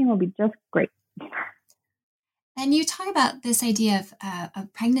 Everything will be just great. And you talk about this idea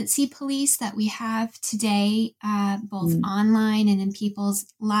of pregnancy police that we have today, both online and in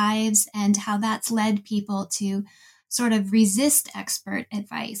people's lives, and how that's led people to sort of resist expert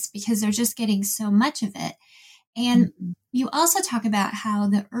advice because they're just getting so much of it. And you also talk about how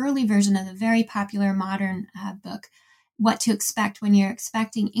the early version of the very popular modern book, What to Expect When You're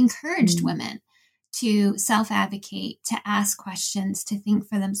Expecting, encouraged women to self-advocate, to ask questions, to think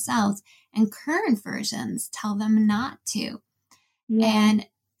for themselves, and current versions tell them not to. Yeah. And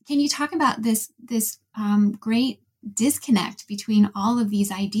can you talk about this great disconnect between all of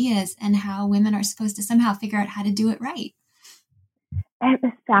these ideas and how women are supposed to somehow figure out how to do it right? It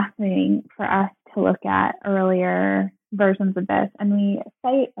was fascinating for us to look at earlier versions of this. And we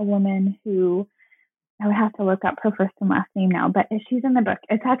cite a woman who, I would have to look up her first and last name now, but she's in the book.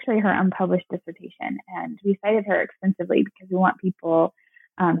 It's actually her unpublished dissertation. And we cited her extensively because we want people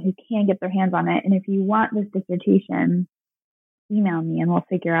who can get their hands on it. And if you want this dissertation, email me and we'll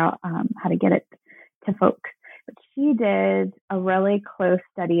figure out how to get it to folks. But she did a really close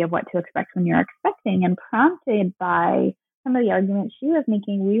study of what to expect when you're expecting, and prompted by some of the arguments she was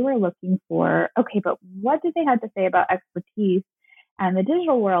making, we were looking for, okay, but what did they have to say about expertise and the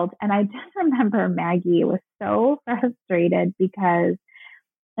digital world? And I just remember Maggie was so frustrated because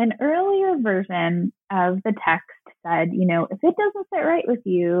an earlier version of the text said, if it doesn't sit right with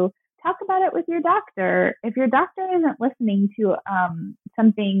you, talk about it with your doctor. If your doctor isn't listening to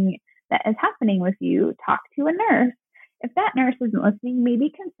something that is happening with you, talk to a nurse. If that nurse isn't listening,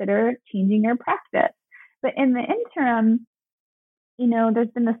 maybe consider changing your practice. But in the interim, there's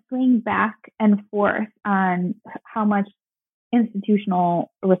been a swing back and forth on how much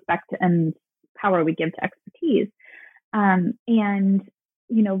institutional respect and power we give to expertise. And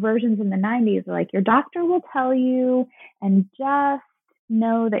versions in the 90s are like, your doctor will tell you, and just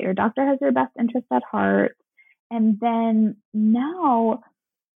know that your doctor has your best interest at heart. And then now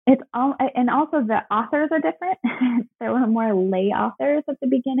it's all, and also the authors are different. There were more lay authors at the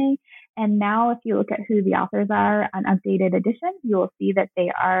beginning. And now if you look at who the authors are on updated editions, you will see that they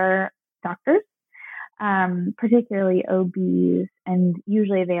are doctors, particularly OBs. And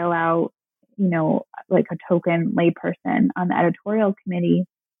usually they allow, like a token layperson on the editorial committee.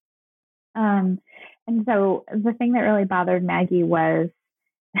 And so the thing that really bothered Maggie was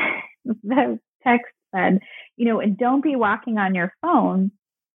the text said, don't be walking on your phone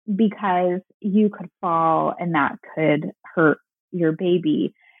because you could fall and that could hurt your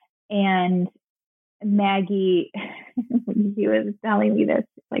baby. And Maggie, he was telling me this,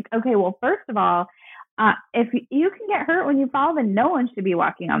 like, okay, well, first of all, if you can get hurt when you fall, then no one should be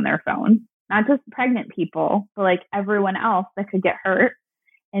walking on their phone, not just pregnant people, but like everyone else that could get hurt.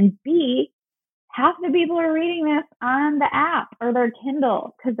 And B, half the people are reading this on the app or their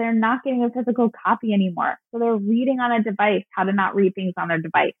Kindle because they're not getting a physical copy anymore. So they're reading on a device how to not read things on their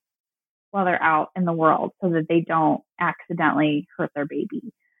device while they're out in the world so that they don't accidentally hurt their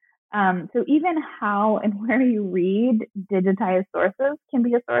baby. So even how and where you read digitized sources can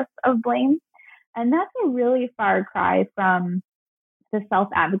be a source of blame. And that's a really far cry from the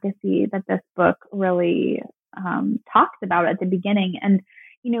self-advocacy that this book really talks about at the beginning. And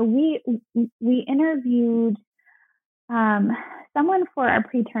we interviewed someone for our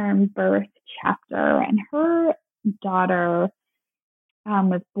preterm birth chapter, and her daughter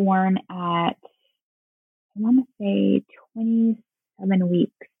was born at, I want to say 27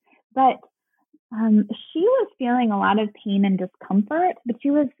 weeks, but she was feeling a lot of pain and discomfort, but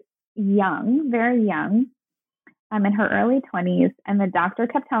she was young, very young, in her early 20s. And the doctor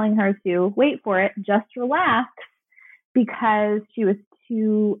kept telling her to wait for it, just relax, because she was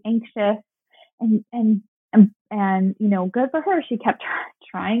too anxious and good for her. She kept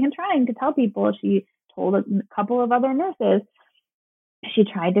trying and trying to tell people. She told a couple of other nurses. She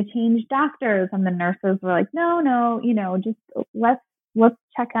tried to change doctors, and the nurses were like, no, just let's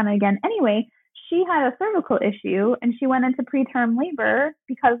check on it again. Anyway, she had a cervical issue, and she went into preterm labor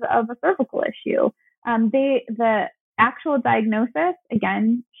because of a cervical issue. The actual diagnosis,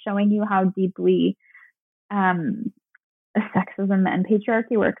 again, showing you how deeply sexism and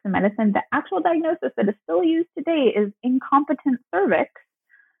patriarchy works in medicine, the actual diagnosis that is still used today is incompetent cervix.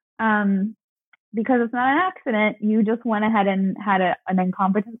 Because it's not an accident, you just went ahead and had an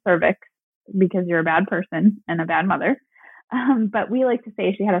incompetent cervix because you're a bad person and a bad mother. But we like to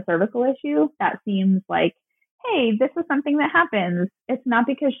say she had a cervical issue. That seems like, hey, this is something that happens. It's not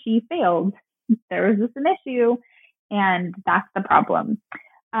because she failed. There was just an issue, and that's the problem.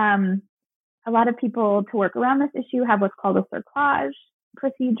 A lot of people, to work around this issue, have what's called a cerclage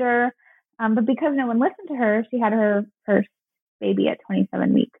procedure. But because no one listened to her, she had her first baby at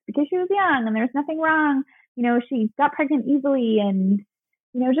 27 weeks because she was young and there was nothing wrong. She got pregnant easily and,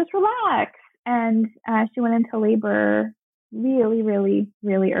 just relax. And she went into labor really, really,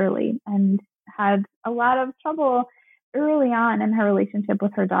 really early and had a lot of trouble early on in her relationship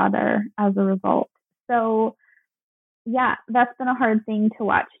with her daughter as a result. So yeah, that's been a hard thing to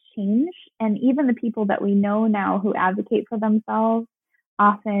watch change. And even the people that we know now who advocate for themselves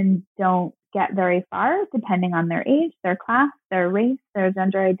often don't get very far, depending on their age, their class, their race, their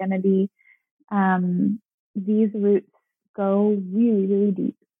gender identity. These roots go really, really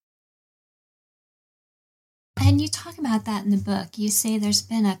deep. And you talk about that in the book. You say there's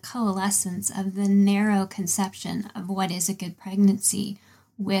been a coalescence of the narrow conception of what is a good pregnancy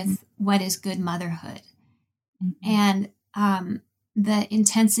with what is good motherhood. And the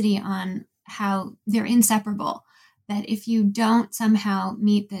intensity on how they're inseparable, that if you don't somehow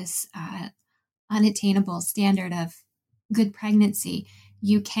meet this unattainable standard of good pregnancy,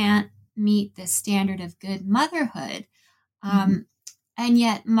 you can't meet the standard of good motherhood. And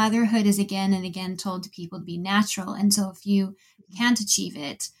yet motherhood is again and again told to people to be natural. And so if you can't achieve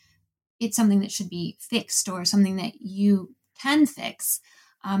it, it's something that should be fixed or something that you can fix.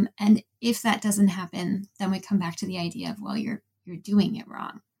 And if that doesn't happen, then we come back to the idea of, well, you're doing it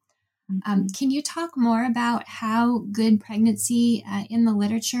wrong. Can you talk more about how good pregnancy in the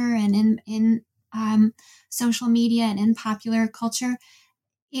literature and in social media and in popular culture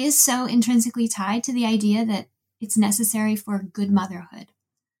is so intrinsically tied to the idea that it's necessary for good motherhood?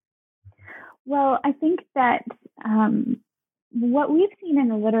 Well, I think that what we've seen in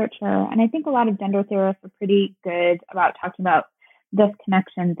the literature, and I think a lot of gender theorists are pretty good about talking about this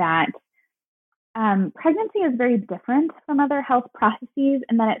connection, that pregnancy is very different from other health processes,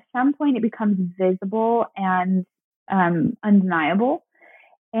 and that at some point it becomes visible and undeniable.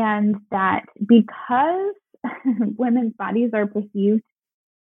 And that because women's bodies are perceived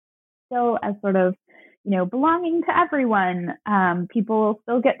still as sort of, belonging to everyone, people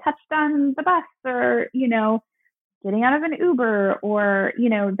still get touched on the bus or, getting out of an Uber or,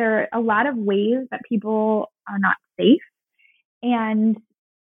 there are a lot of ways that people are not safe. And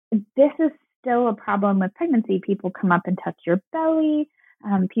this is still a problem with pregnancy. People come up and touch your belly.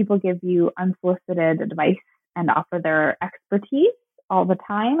 People give you unsolicited advice and offer their expertise all the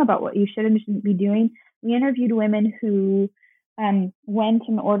time about what you should and shouldn't be doing. We interviewed women who went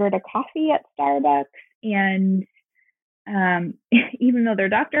and ordered a coffee at Starbucks, and even though their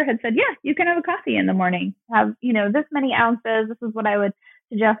doctor had said, yeah, you can have a coffee in the morning, have, this many ounces, this is what I would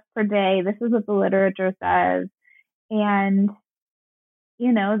suggest per day, this is what the literature says. And,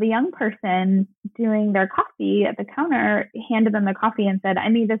 the young person doing their coffee at the counter handed them the coffee and said, I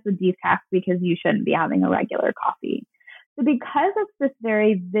made this with decaf because you shouldn't be having a regular coffee. So because it's this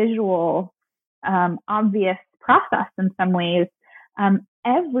very visual, obvious process in some ways,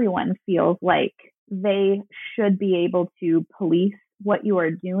 everyone feels like they should be able to police what you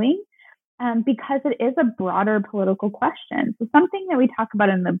are doing because it is a broader political question. So something that we talk about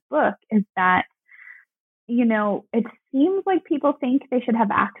in the book is that, it seems like people think they should have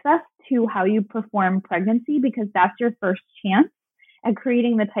access to how you perform pregnancy because that's your first chance at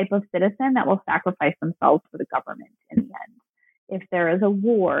creating the type of citizen that will sacrifice themselves for the government in the end. If there is a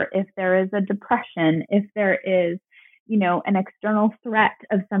war, if there is a depression, if there is, an external threat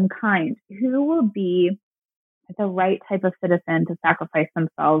of some kind, who will be the right type of citizen to sacrifice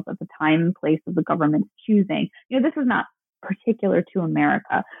themselves at the time and place of the government's choosing? This is not particular to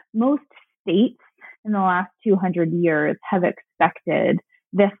America. Most states in the last 200 years have expected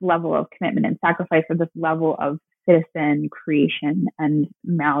this level of commitment and sacrifice, or this level of citizen creation and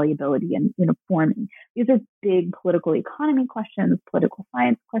malleability and uniformity. These are big political economy questions, political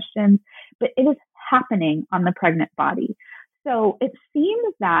science questions, but it is happening on the pregnant body. So it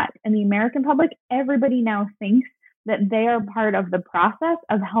seems that in the American public, everybody now thinks that they are part of the process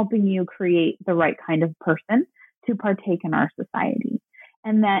of helping you create the right kind of person to partake in our society.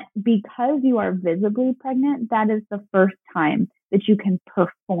 And that because you are visibly pregnant, that is the first time that you can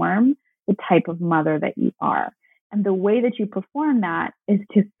perform the type of mother that you are. And the way that you perform that is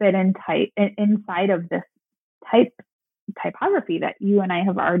to fit in inside of this typography that you and I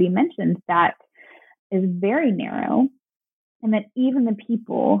have already mentioned that is very narrow, and that even the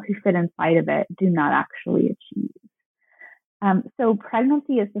people who fit inside of it do not actually achieve. So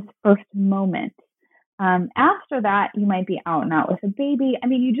pregnancy is this first moment. After that, you might be out and out with a baby. I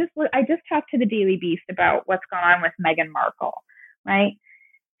mean, I just talked to the Daily Beast about what's going on with Meghan Markle, right?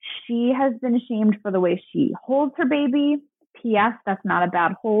 She has been shamed for the way she holds her baby. P.S. That's not a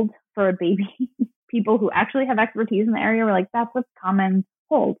bad hold for a baby. People who actually have expertise in the area were like, that's a common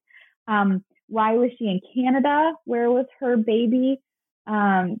hold. Why was she in Canada? Where was her baby?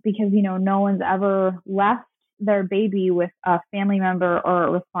 Because, no one's ever left their baby with a family member or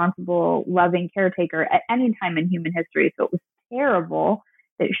a responsible, loving caretaker at any time in human history. So it was terrible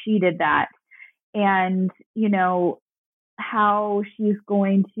that she did that. And, how she's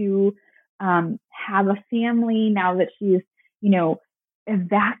going to have a family now that she's,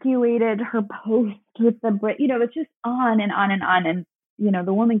 evacuated her post with the, it's just on and on and on. And,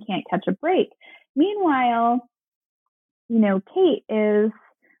 the woman can't catch a break. Meanwhile, Kate is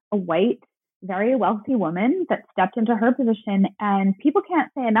a white, very wealthy woman that stepped into her position, and people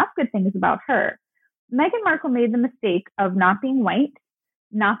can't say enough good things about her. Meghan Markle made the mistake of not being white,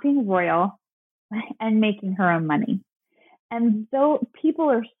 not being royal, and making her own money. And though people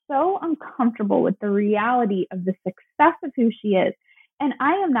are so uncomfortable with the reality of the success of who she is, and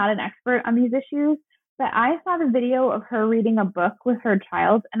I am not an expert on these issues, but I saw the video of her reading a book with her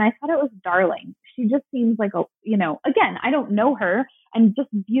child, and I thought it was darling. She just seems like again, I don't know her, and just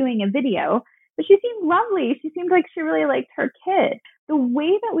viewing a video, but she seemed lovely. She seemed like she really liked her kid. The way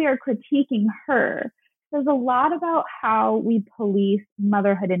that we are critiquing her says a lot about how we police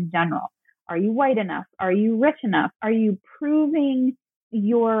motherhood in general. Are you white enough? Are you rich enough? Are you proving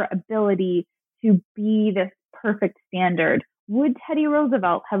your ability to be this perfect standard? Would Teddy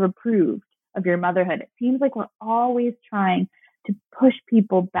Roosevelt have approved of your motherhood? It seems like we're always trying to push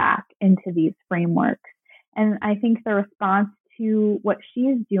people back into these frameworks. And I think the response to what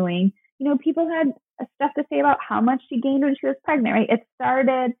she's doing, people had stuff to say about how much she gained when she was pregnant, right? It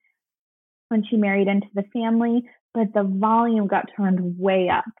started when she married into the family, but the volume got turned way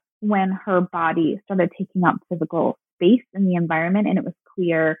up when her body started taking up physical space in the environment, and it was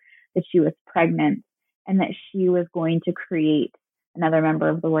clear that she was pregnant and that she was going to create another member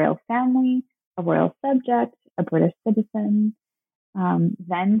of the royal family, a royal subject, a British citizen.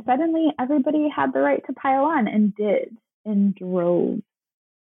 Then suddenly everybody had the right to pile on, and did, in droves.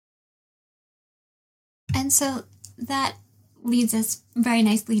 And so that leads us very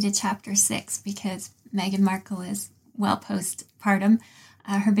nicely to chapter 6, because Meghan Markle is well postpartum.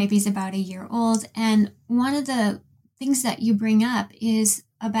 Her baby's about a year old. And one of the things that you bring up is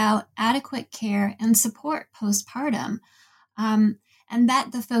about adequate care and support postpartum. And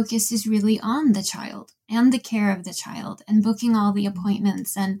that the focus is really on the child and the care of the child, and booking all the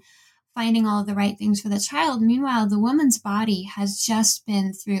appointments and finding all the right things for the child. Meanwhile, the woman's body has just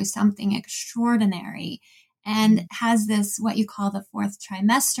been through something extraordinary and has this, what you call the fourth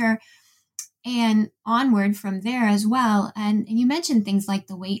trimester, and onward from there as well. And you mentioned things like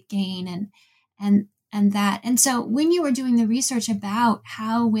the weight gain and that. And so when you were doing the research about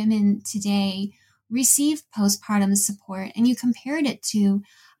how women today receive postpartum support, and you compared it to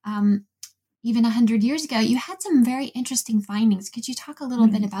even 100 years ago, you had some very interesting findings. Could you talk a little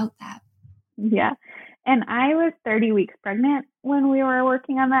bit about that? Yeah. And I was 30 weeks pregnant when we were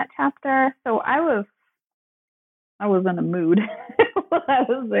working on that chapter. So I was in a mood while I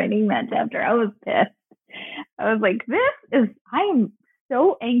was writing that chapter. I was pissed. I was like, I am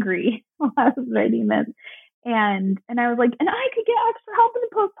so angry while I was writing this. And I was like, and I could get extra help in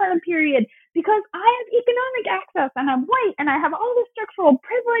the postpartum period because I have economic access and I'm white and I have all this structural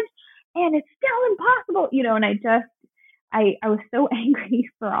privilege and it's still impossible, and I was so angry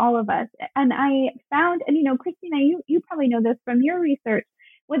for all of us. And I found, and Christina, you probably know this from your research,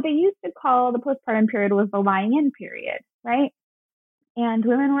 what they used to call the postpartum period was the lying in period, right? And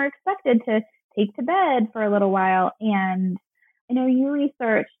women were expected to take to bed for a little while. And I know you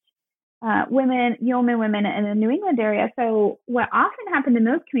researched Yeoman women in the New England area. So what often happened in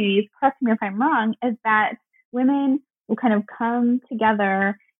those communities, correct me if I'm wrong, is that women will kind of come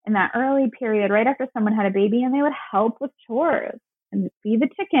together in that early period right after someone had a baby, and they would help with chores and feed the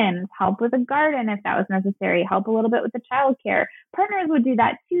chickens, help with the garden if that was necessary, help a little bit with the childcare. Partners would do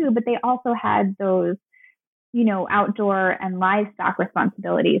that too, but they also had those outdoor and livestock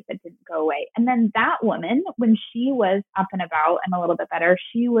responsibilities that didn't go away. And then that woman, when she was up and about and a little bit better,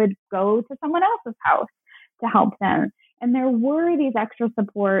 she would go to someone else's house to help them. And there were these extra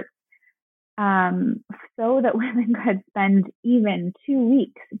supports so that women could spend even 2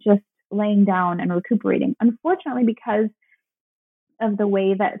 weeks just laying down and recuperating. Unfortunately, because of the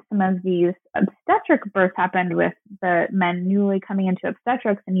way that some of these obstetric births happened with the men newly coming into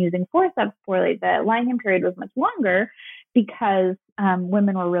obstetrics and using forceps poorly, the lying-in period was much longer because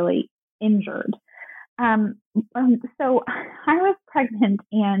women were really injured. So I was pregnant,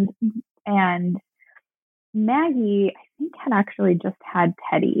 and Maggie, I think, had actually just had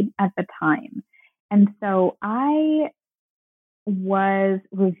Teddy at the time. And so I was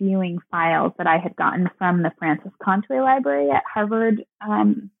reviewing files that I had gotten from the Francis Conway Library at Harvard,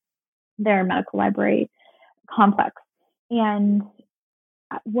 their medical library complex. And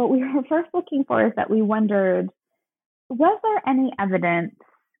what we were first looking for is that we wondered, was there any evidence?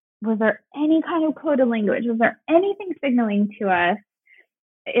 Was there any kind of coded language? Was there anything signaling to us,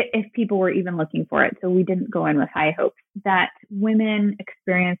 if people were even looking for it? So we didn't go in with high hopes that women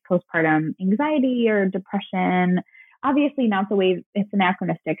experience postpartum anxiety or depression. Obviously not the way, it's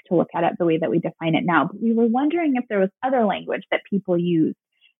anachronistic to look at it the way that we define it now, but we were wondering if there was other language that people used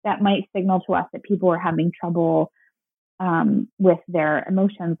that might signal to us that people were having trouble with their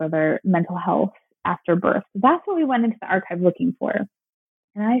emotions or their mental health after birth. So that's what we went into the archive looking for.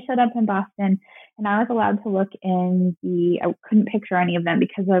 And I showed up in Boston, and I was allowed to look in I couldn't picture any of them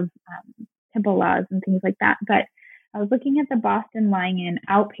because of temple laws and things like that, but I was looking at the Boston lying-in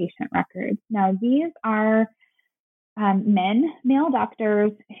outpatient records. Now, these are male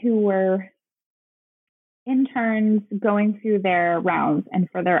doctors who were interns going through their rounds, and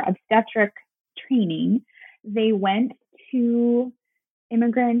for their obstetric training, they went to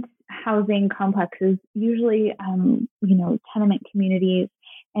immigrant housing complexes, usually, tenement communities,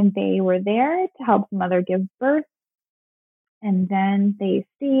 and they were there to help the mother give birth. And then they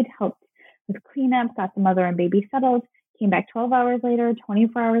stayed, helped with cleanup, got the mother and baby settled, came back 12 hours later,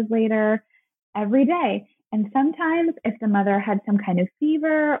 24 hours later, every day. And sometimes if the mother had some kind of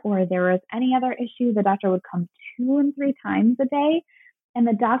fever or there was any other issue, the doctor would come 2 and 3 times a day. And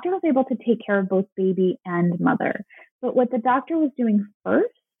the doctor was able to take care of both baby and mother. But what the doctor was doing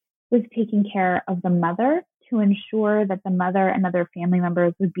first was taking care of the mother to ensure that the mother and other family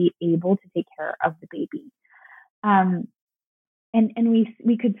members would be able to take care of the baby. And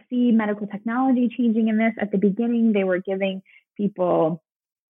we could see medical technology changing in this. At the beginning, they were giving people,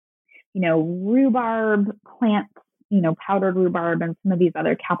 rhubarb plants, powdered rhubarb and some of these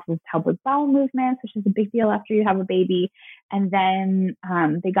other capsules to help with bowel movements, which is a big deal after you have a baby. And then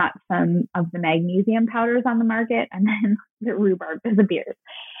they got some of the magnesium powders on the market, and then the rhubarb disappears.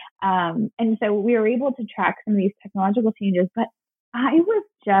 And so we were able to track some of these technological changes, but I was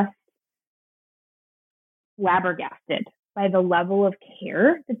just flabbergasted by the level of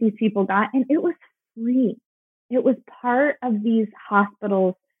care that these people got. And it was free. It was part of these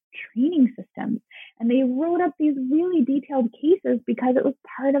hospitals' training systems. And they wrote up these really detailed cases because it was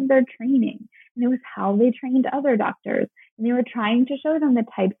part of their training. And it was how they trained other doctors. And they were trying to show them the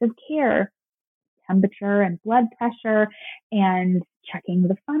types of care, temperature and blood pressure, and checking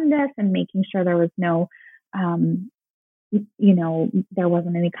the fundus and making sure there was no, there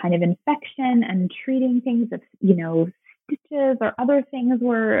wasn't any kind of infection, and treating things if, stitches or other things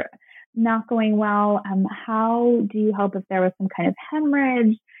were not going well. How do you help if there was some kind of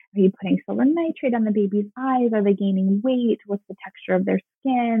hemorrhage? Are you putting silver nitrate on the baby's eyes? Are they gaining weight? What's the texture of their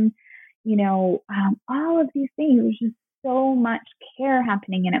skin? All of these things. There's just so much care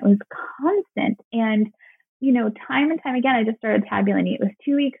happening, and it was constant. And, time and time again, I just started tabulating. It was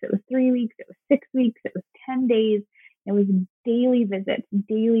 2 weeks, it was 3 weeks, it was 6 weeks, it was 10 days. It was daily visits,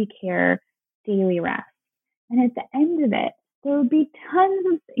 daily care, daily rest. And at the end of it, there would be tons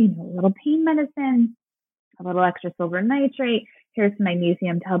of, a little pain medicine, a little extra silver nitrate. Here's some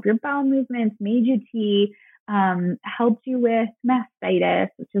magnesium to help your bowel movements, made you tea, helped you with mastitis,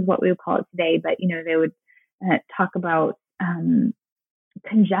 which is what we would call it today. But, they would talk about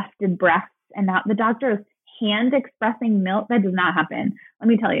congested breasts, and not the doctor is hand expressing milk. That does not happen. Let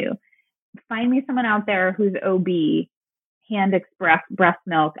me tell you, find me someone out there who's OB hand express breast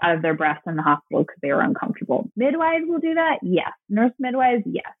milk out of their breasts in the hospital because they were uncomfortable. Midwives will do that. Yes. Nurse midwives.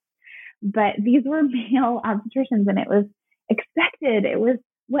 Yes. But these were male obstetricians, and it was expected. It was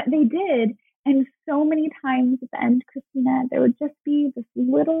what they did. And so many times at the end, Christina, there would just be this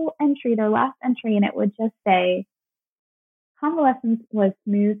little entry, their last entry, and it would just say, convalescence was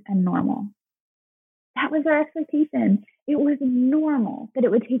smooth and normal. That was our expectation. It was normal that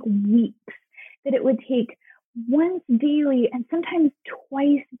it would take weeks, that it would take once daily and sometimes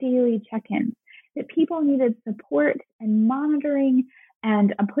twice daily check-ins, that people needed support and monitoring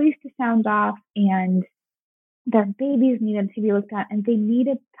and a place to sound off, and their babies needed to be looked at, and they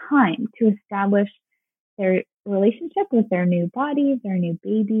needed time to establish their relationship with their new body, their new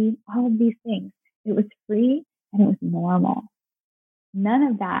baby, all of these things. It was free and it was normal. None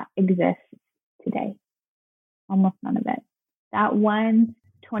of that exists today. Almost none of it. That one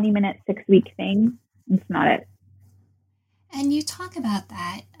 20-minute, 6-week thing, it's not it. And you talk about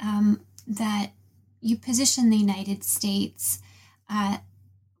that, that you position the United States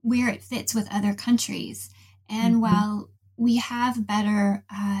where it fits with other countries. And while we have better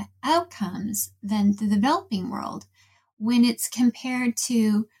outcomes than the developing world, when it's compared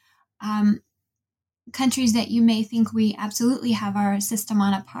to countries that you may think we absolutely have our system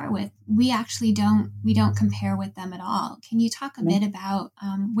on a par with, we actually don't compare with them at all. Can you talk a bit about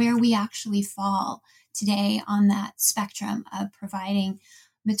where we actually fall today on that spectrum of providing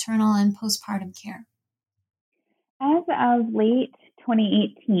maternal and postpartum care? As of late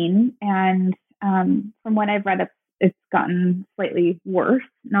 2018, and from what I've read, it's gotten slightly worse,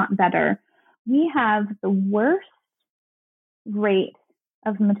 not better. We have the worst rate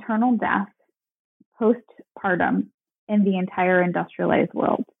of maternal death postpartum in the entire industrialized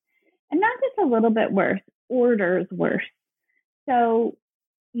world. And not just a little bit worse, orders worse. So,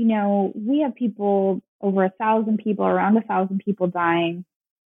 we have people, over 1,000 people, around 1,000 people dying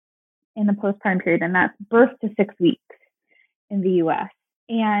in the postpartum period, and that's birth to 6 weeks in the US.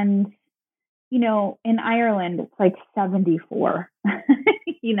 And, in Ireland, it's like 74.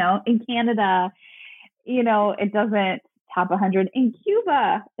 In Canada, it doesn't top 100. In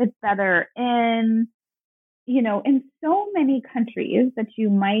Cuba, it's better. In so many countries that you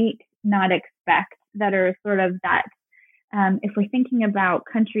might not expect, that are sort of that, if we're thinking about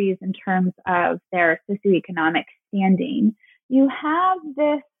countries in terms of their socioeconomic standing, you have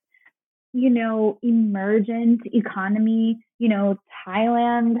this, emergent economy.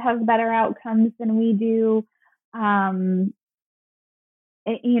 Thailand has better outcomes than we do.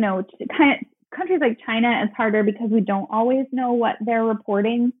 Countries like China is harder because we don't always know what they're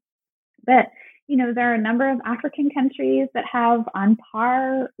reporting. But, there are a number of African countries that have on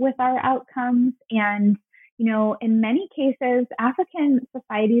par with our outcomes. And, in many cases, African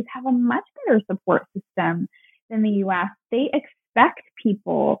societies have a much better support system than the US. They expect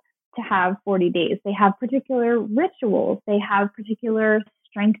people to have 40 days. They have particular rituals. They have particular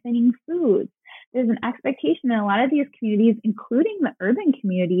strengthening foods. There's an expectation in a lot of these communities, including the urban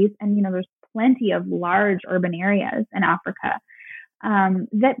communities, and there's plenty of large urban areas in Africa,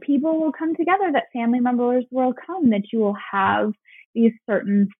 that people will come together, that family members will come, that you will have these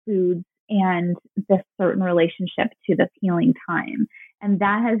certain foods and this certain relationship to this healing time. And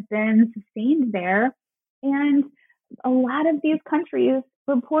that has been sustained there. And a lot of these countries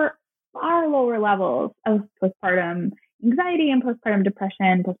report far lower levels of postpartum anxiety and postpartum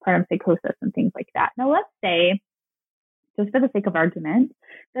depression, postpartum psychosis, and things like that. Now, let's say, just for the sake of argument,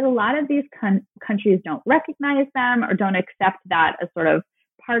 that a lot of these countries don't recognize them or don't accept that as sort of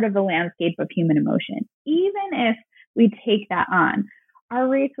part of the landscape of human emotion. Even if we take that on, our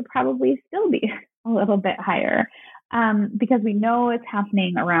rates would probably still be a little bit higher, because we know it's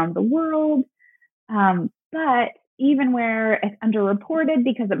happening around the world. But even where it's underreported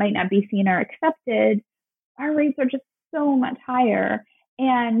because it might not be seen or accepted, our rates are just so much higher.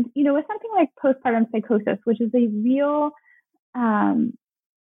 And, with something like postpartum psychosis, which is a real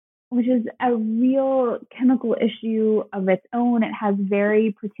chemical issue of its own, it has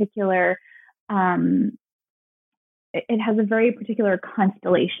very particular, it has a very particular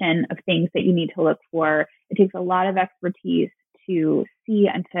constellation of things that you need to look for. It takes a lot of expertise to see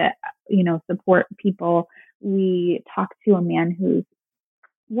and to, support people. We talked to a man whose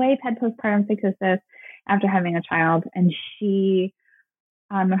wife had postpartum psychosis after having a child, and she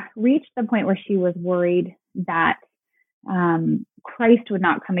reached the point where she was worried that Christ would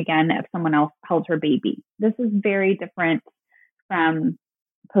not come again if someone else held her baby. This is very different from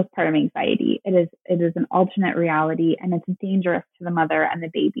postpartum anxiety. It is an alternate reality, and it's dangerous to the mother and the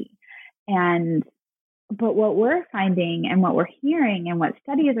baby. But what we're finding and what we're hearing and what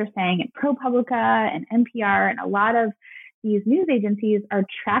studies are saying at ProPublica and NPR and a lot of these news agencies are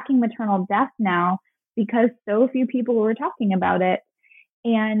tracking maternal death now because so few people were talking about it.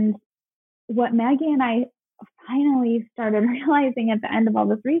 And what Maggie and I finally started realizing at the end of all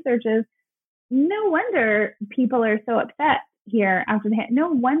this research is, no wonder people are so upset here after the hit. No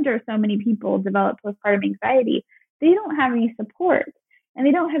wonder so many people develop postpartum anxiety. They don't have any support and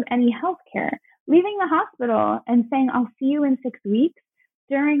they don't have any health care. Leaving the hospital and saying, I'll see you in 6 weeks,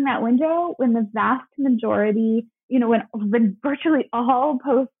 during that window when the vast majority, when virtually all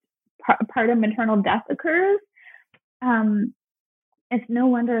postpartum maternal death occurs, it's no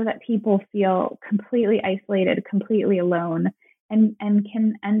wonder that people feel completely isolated, completely alone, and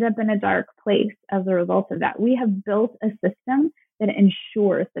can end up in a dark place as a result of that. We have built a system that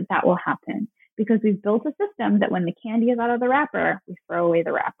ensures that will happen, because we've built a system that when the candy is out of the wrapper, we throw away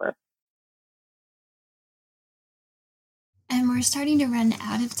the wrapper. And we're starting to run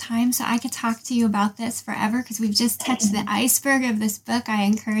out of time, so I could talk to you about this forever because we've just touched the iceberg of this book. I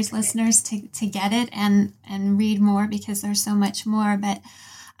encourage listeners to get it and read more because there's so much more. But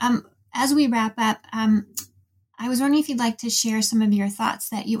as we wrap up, I was wondering if you'd like to share some of your thoughts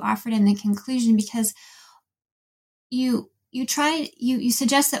that you offered in the conclusion, because you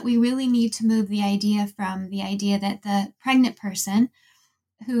suggest that we really need to move the idea from the idea that the pregnant person,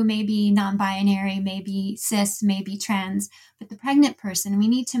 who may be non-binary, may be cis, may be trans, but the pregnant person, we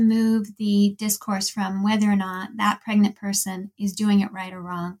need to move the discourse from whether or not that pregnant person is doing it right or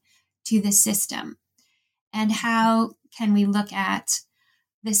wrong to the system. And how can we look at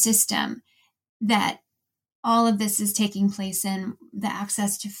the system that all of this is taking place in: the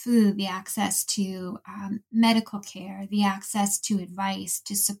access to food, the access to medical care, the access to advice,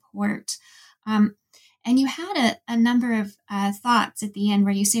 to support. And you had a number of thoughts at the end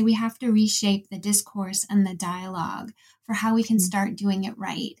where you say we have to reshape the discourse and the dialogue for how we can start doing it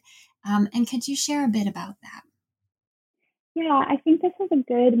right. And could you share a bit about that? Yeah, I think this is a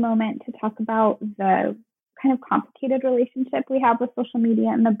good moment to talk about the kind of complicated relationship we have with social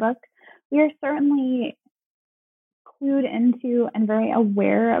media in the book. We are certainly clued into and very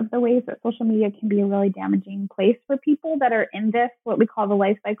aware of the ways that social media can be a really damaging place for people that are in this, what we call the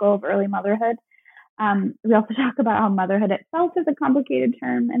life cycle of early motherhood. We also talk about how motherhood itself is a complicated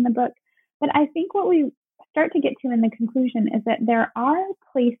term in the book. But I think what we start to get to in the conclusion is that there are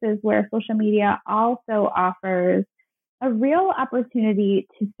places where social media also offers a real opportunity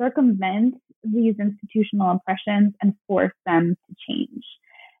to circumvent these institutional impressions and force them to change.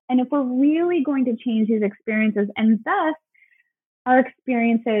 And if we're really going to change these experiences, and thus our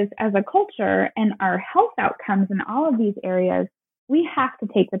experiences as a culture and our health outcomes in all of these areas, we have to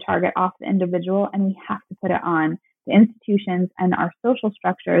take the target off the individual and we have to put it on the institutions and our social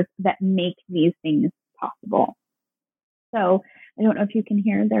structures that make these things possible. So I don't know if you can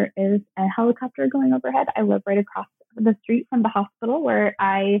hear, there is a helicopter going overhead. I live right across the street from the hospital where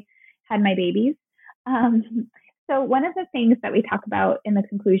I had my babies. So one of the things that we talk about in the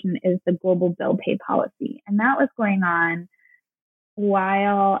conclusion is the global bill pay policy. And that was going on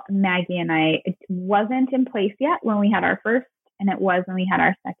while Maggie and I, it wasn't in place yet when we had our first, and it was when we had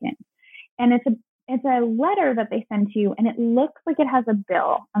our second. And it's a letter that they send to you, and it looks like it has a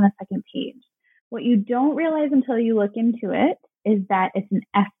bill on the second page. What you don't realize until you look into it is that it's an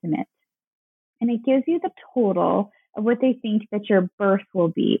estimate. And it gives you the total of what they think that your birth will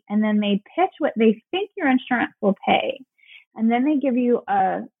be. And then they pitch what they think your insurance will pay. And then they give you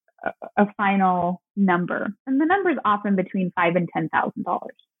a final number. And the number is often between $5,000 and $10,000.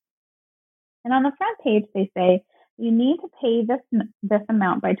 And on the front page, they say, you need to pay this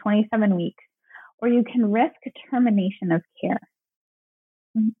amount by 27 weeks, or you can risk termination of care.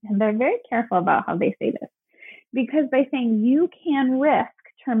 And they're very careful about how they say this, because by saying you can risk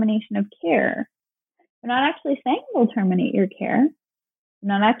termination of care, they're not actually saying they'll terminate your care.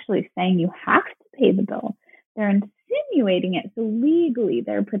 They're not actually saying you have to pay the bill. They're insinuating it. So legally,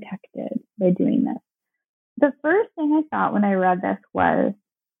 they're protected by doing this. The first thing I thought when I read this was,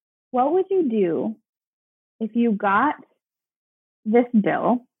 what would you do if you got this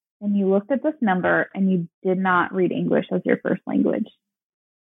bill and you looked at this number and you did not read English as your first language?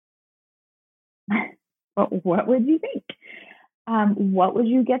 What would you think? What would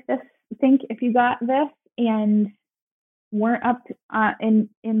you think if you got this and weren't up in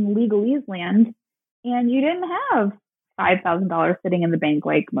legalese land and you didn't have $5,000 sitting in the bank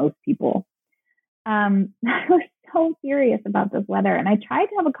like most people? I was so curious about this letter, and I tried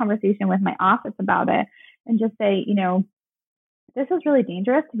to have a conversation with my office about it and just say, this is really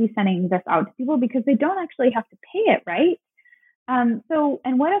dangerous to be sending this out to people because they don't actually have to pay it, right? And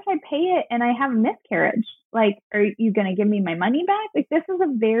what if I pay it and I have a miscarriage? Like, are you going to give me my money back? Like, this is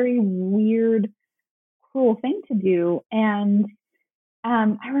a very weird, cruel thing to do. And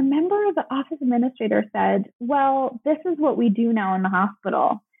I remember the office administrator said, well, this is what we do now in the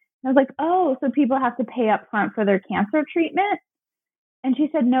hospital. And I was like, oh, so people have to pay up front for their cancer treatment? And she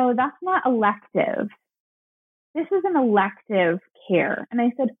said, no, that's not elective. This is an elective care. And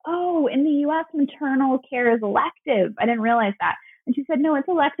I said, oh, in the U.S., maternal care is elective. I didn't realize that. And she said, no, it's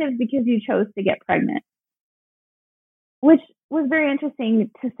elective because you chose to get pregnant. Which was very interesting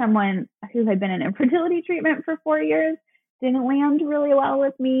to someone who had been in infertility treatment for 4 years. Didn't land really well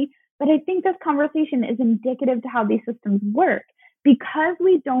with me. But I think this conversation is indicative to how these systems work. Because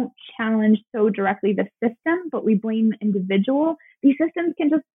we don't challenge so directly the system, but we blame the individual, these systems can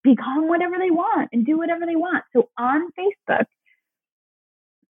just become whatever they want and do whatever they want. So on Facebook,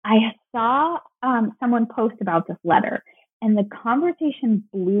 I saw someone post about this letter, and the conversation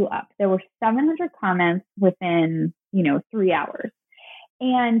blew up. There were 700 comments within, 3 hours.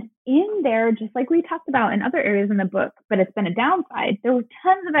 And in there, just like we talked about in other areas in the book, but it's been a downside, there were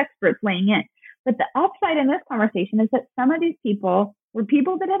tons of experts weighing in. But the upside in this conversation is that some of these people were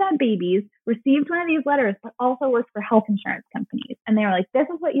people that had babies, received one of these letters, but also worked for health insurance companies. And they were like, this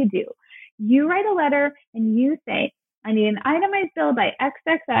is what you do. You write a letter and you say, I need an itemized bill by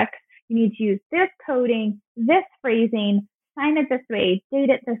XXX. You need to use this coding, this phrasing, sign it this way, date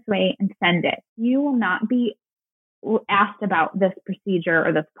it this way, and send it. You will not be asked about this procedure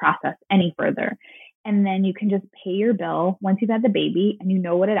or this process any further. And then you can just pay your bill once you've had the baby and you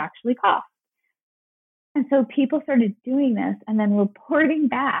know what it actually costs. And so people started doing this and then reporting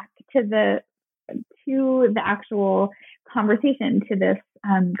back to the actual conversation, to this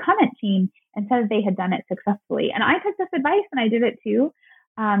comment chain, and said that they had done it successfully. And I took this advice and I did it too.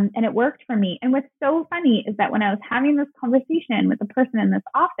 And it worked for me. And what's so funny is that when I was having this conversation with the person in this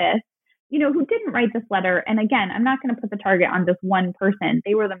office, who didn't write this letter, and again, I'm not going to put the target on just one person.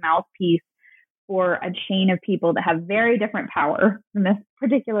 They were the mouthpiece for a chain of people that have very different power than this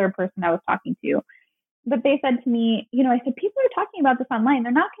particular person I was talking to. But they said to me, I said, people are talking about this online.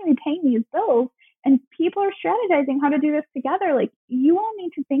 They're not going to be paying these bills. And people are strategizing how to do this together. Like, you all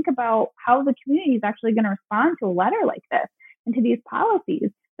need to think about how the community is actually going to respond to a letter like this and to these policies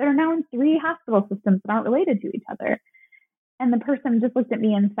that are now in 3 hospital systems that aren't related to each other. And the person just looked at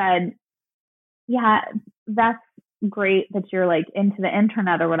me and said, yeah, that's great that you're like into the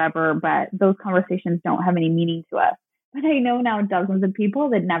internet or whatever, but those conversations don't have any meaning to us. But I know now dozens of people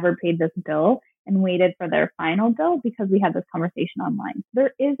that never paid this bill and waited for their final bill because we had this conversation online.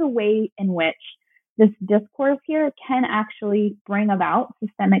 There is a way in which this discourse here can actually bring about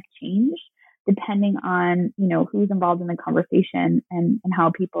systemic change depending on, who's involved in the conversation and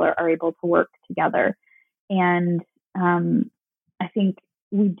how people are able to work together. And I think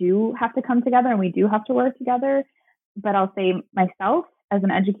we do have to come together and we do have to work together. But I'll say myself, as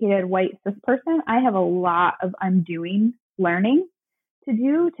an educated white cis person, I have a lot of undoing learning to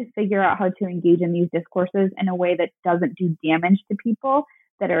do to figure out how to engage in these discourses in a way that doesn't do damage to people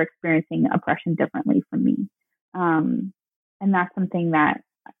that are experiencing oppression differently from me. And that's something that,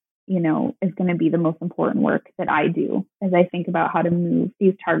 is going to be the most important work that I do as I think about how to move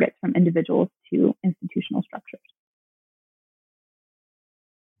these targets from individuals to institutional structures.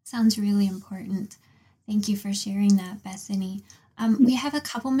 Sounds really important. Thank you for sharing that, Bethany. We have a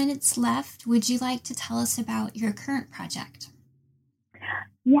couple minutes left. Would you like to tell us about your current project?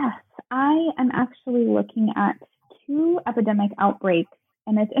 Yes, I am actually looking at 2 epidemic outbreaks.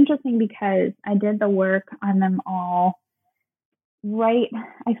 And it's interesting because I did the work on them all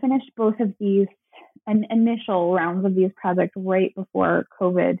I finished both of these initial rounds of these projects right before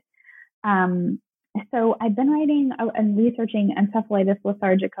COVID. So I've been writing and researching encephalitis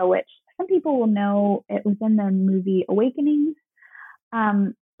lethargica, which some people will know it was in the movie Awakenings.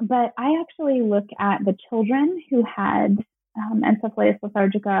 But I actually look at the children who had encephalitis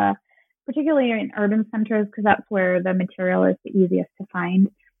lethargica, particularly in urban centers, because that's where the material is the easiest to find.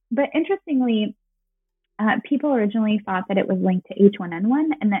 But interestingly, people originally thought that it was linked to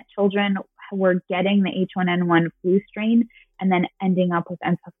H1N1 and that children were getting the H1N1 flu strain and then ending up with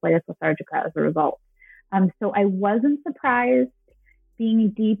encephalitis lethargica as a result. So I wasn't surprised,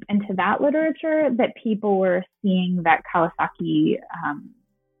 being deep into that literature, that people were seeing that Kawasaki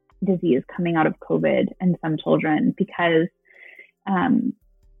disease coming out of COVID in some children, because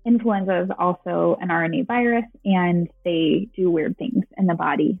influenza is also an RNA virus and they do weird things in the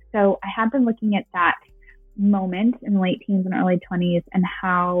body. So I have been looking at that moment in the late teens and early 20s and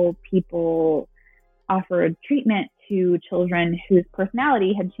how people offered treatment to children whose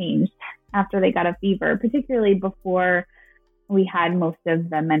personality had changed after they got a fever, particularly before we had most of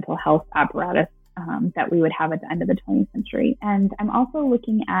the mental health apparatus that we would have at the end of the 20th century. And I'm also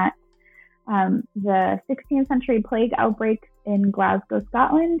looking at the 16th century plague outbreaks in Glasgow,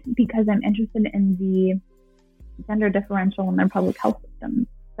 Scotland, because I'm interested in the gender differential in their public health systems.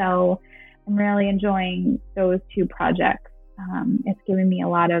 So I'm really enjoying those 2 projects. It's given me a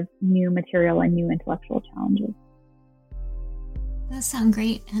lot of new material and new intellectual challenges. Those sound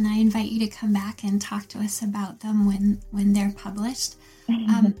great, and I invite you to come back and talk to us about them when they're published.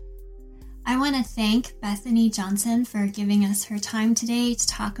 I want to thank Bethany Johnson for giving us her time today to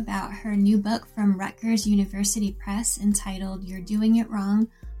talk about her new book from Rutgers University Press entitled You're Doing It Wrong,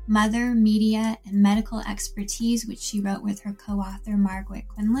 Mother, Media, and Medical Expertise, which she wrote with her co-author Margaret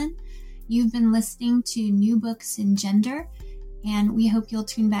Quinlan. You've been listening to New Books in Gender, and we hope you'll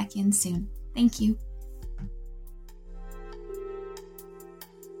tune back in soon. Thank you.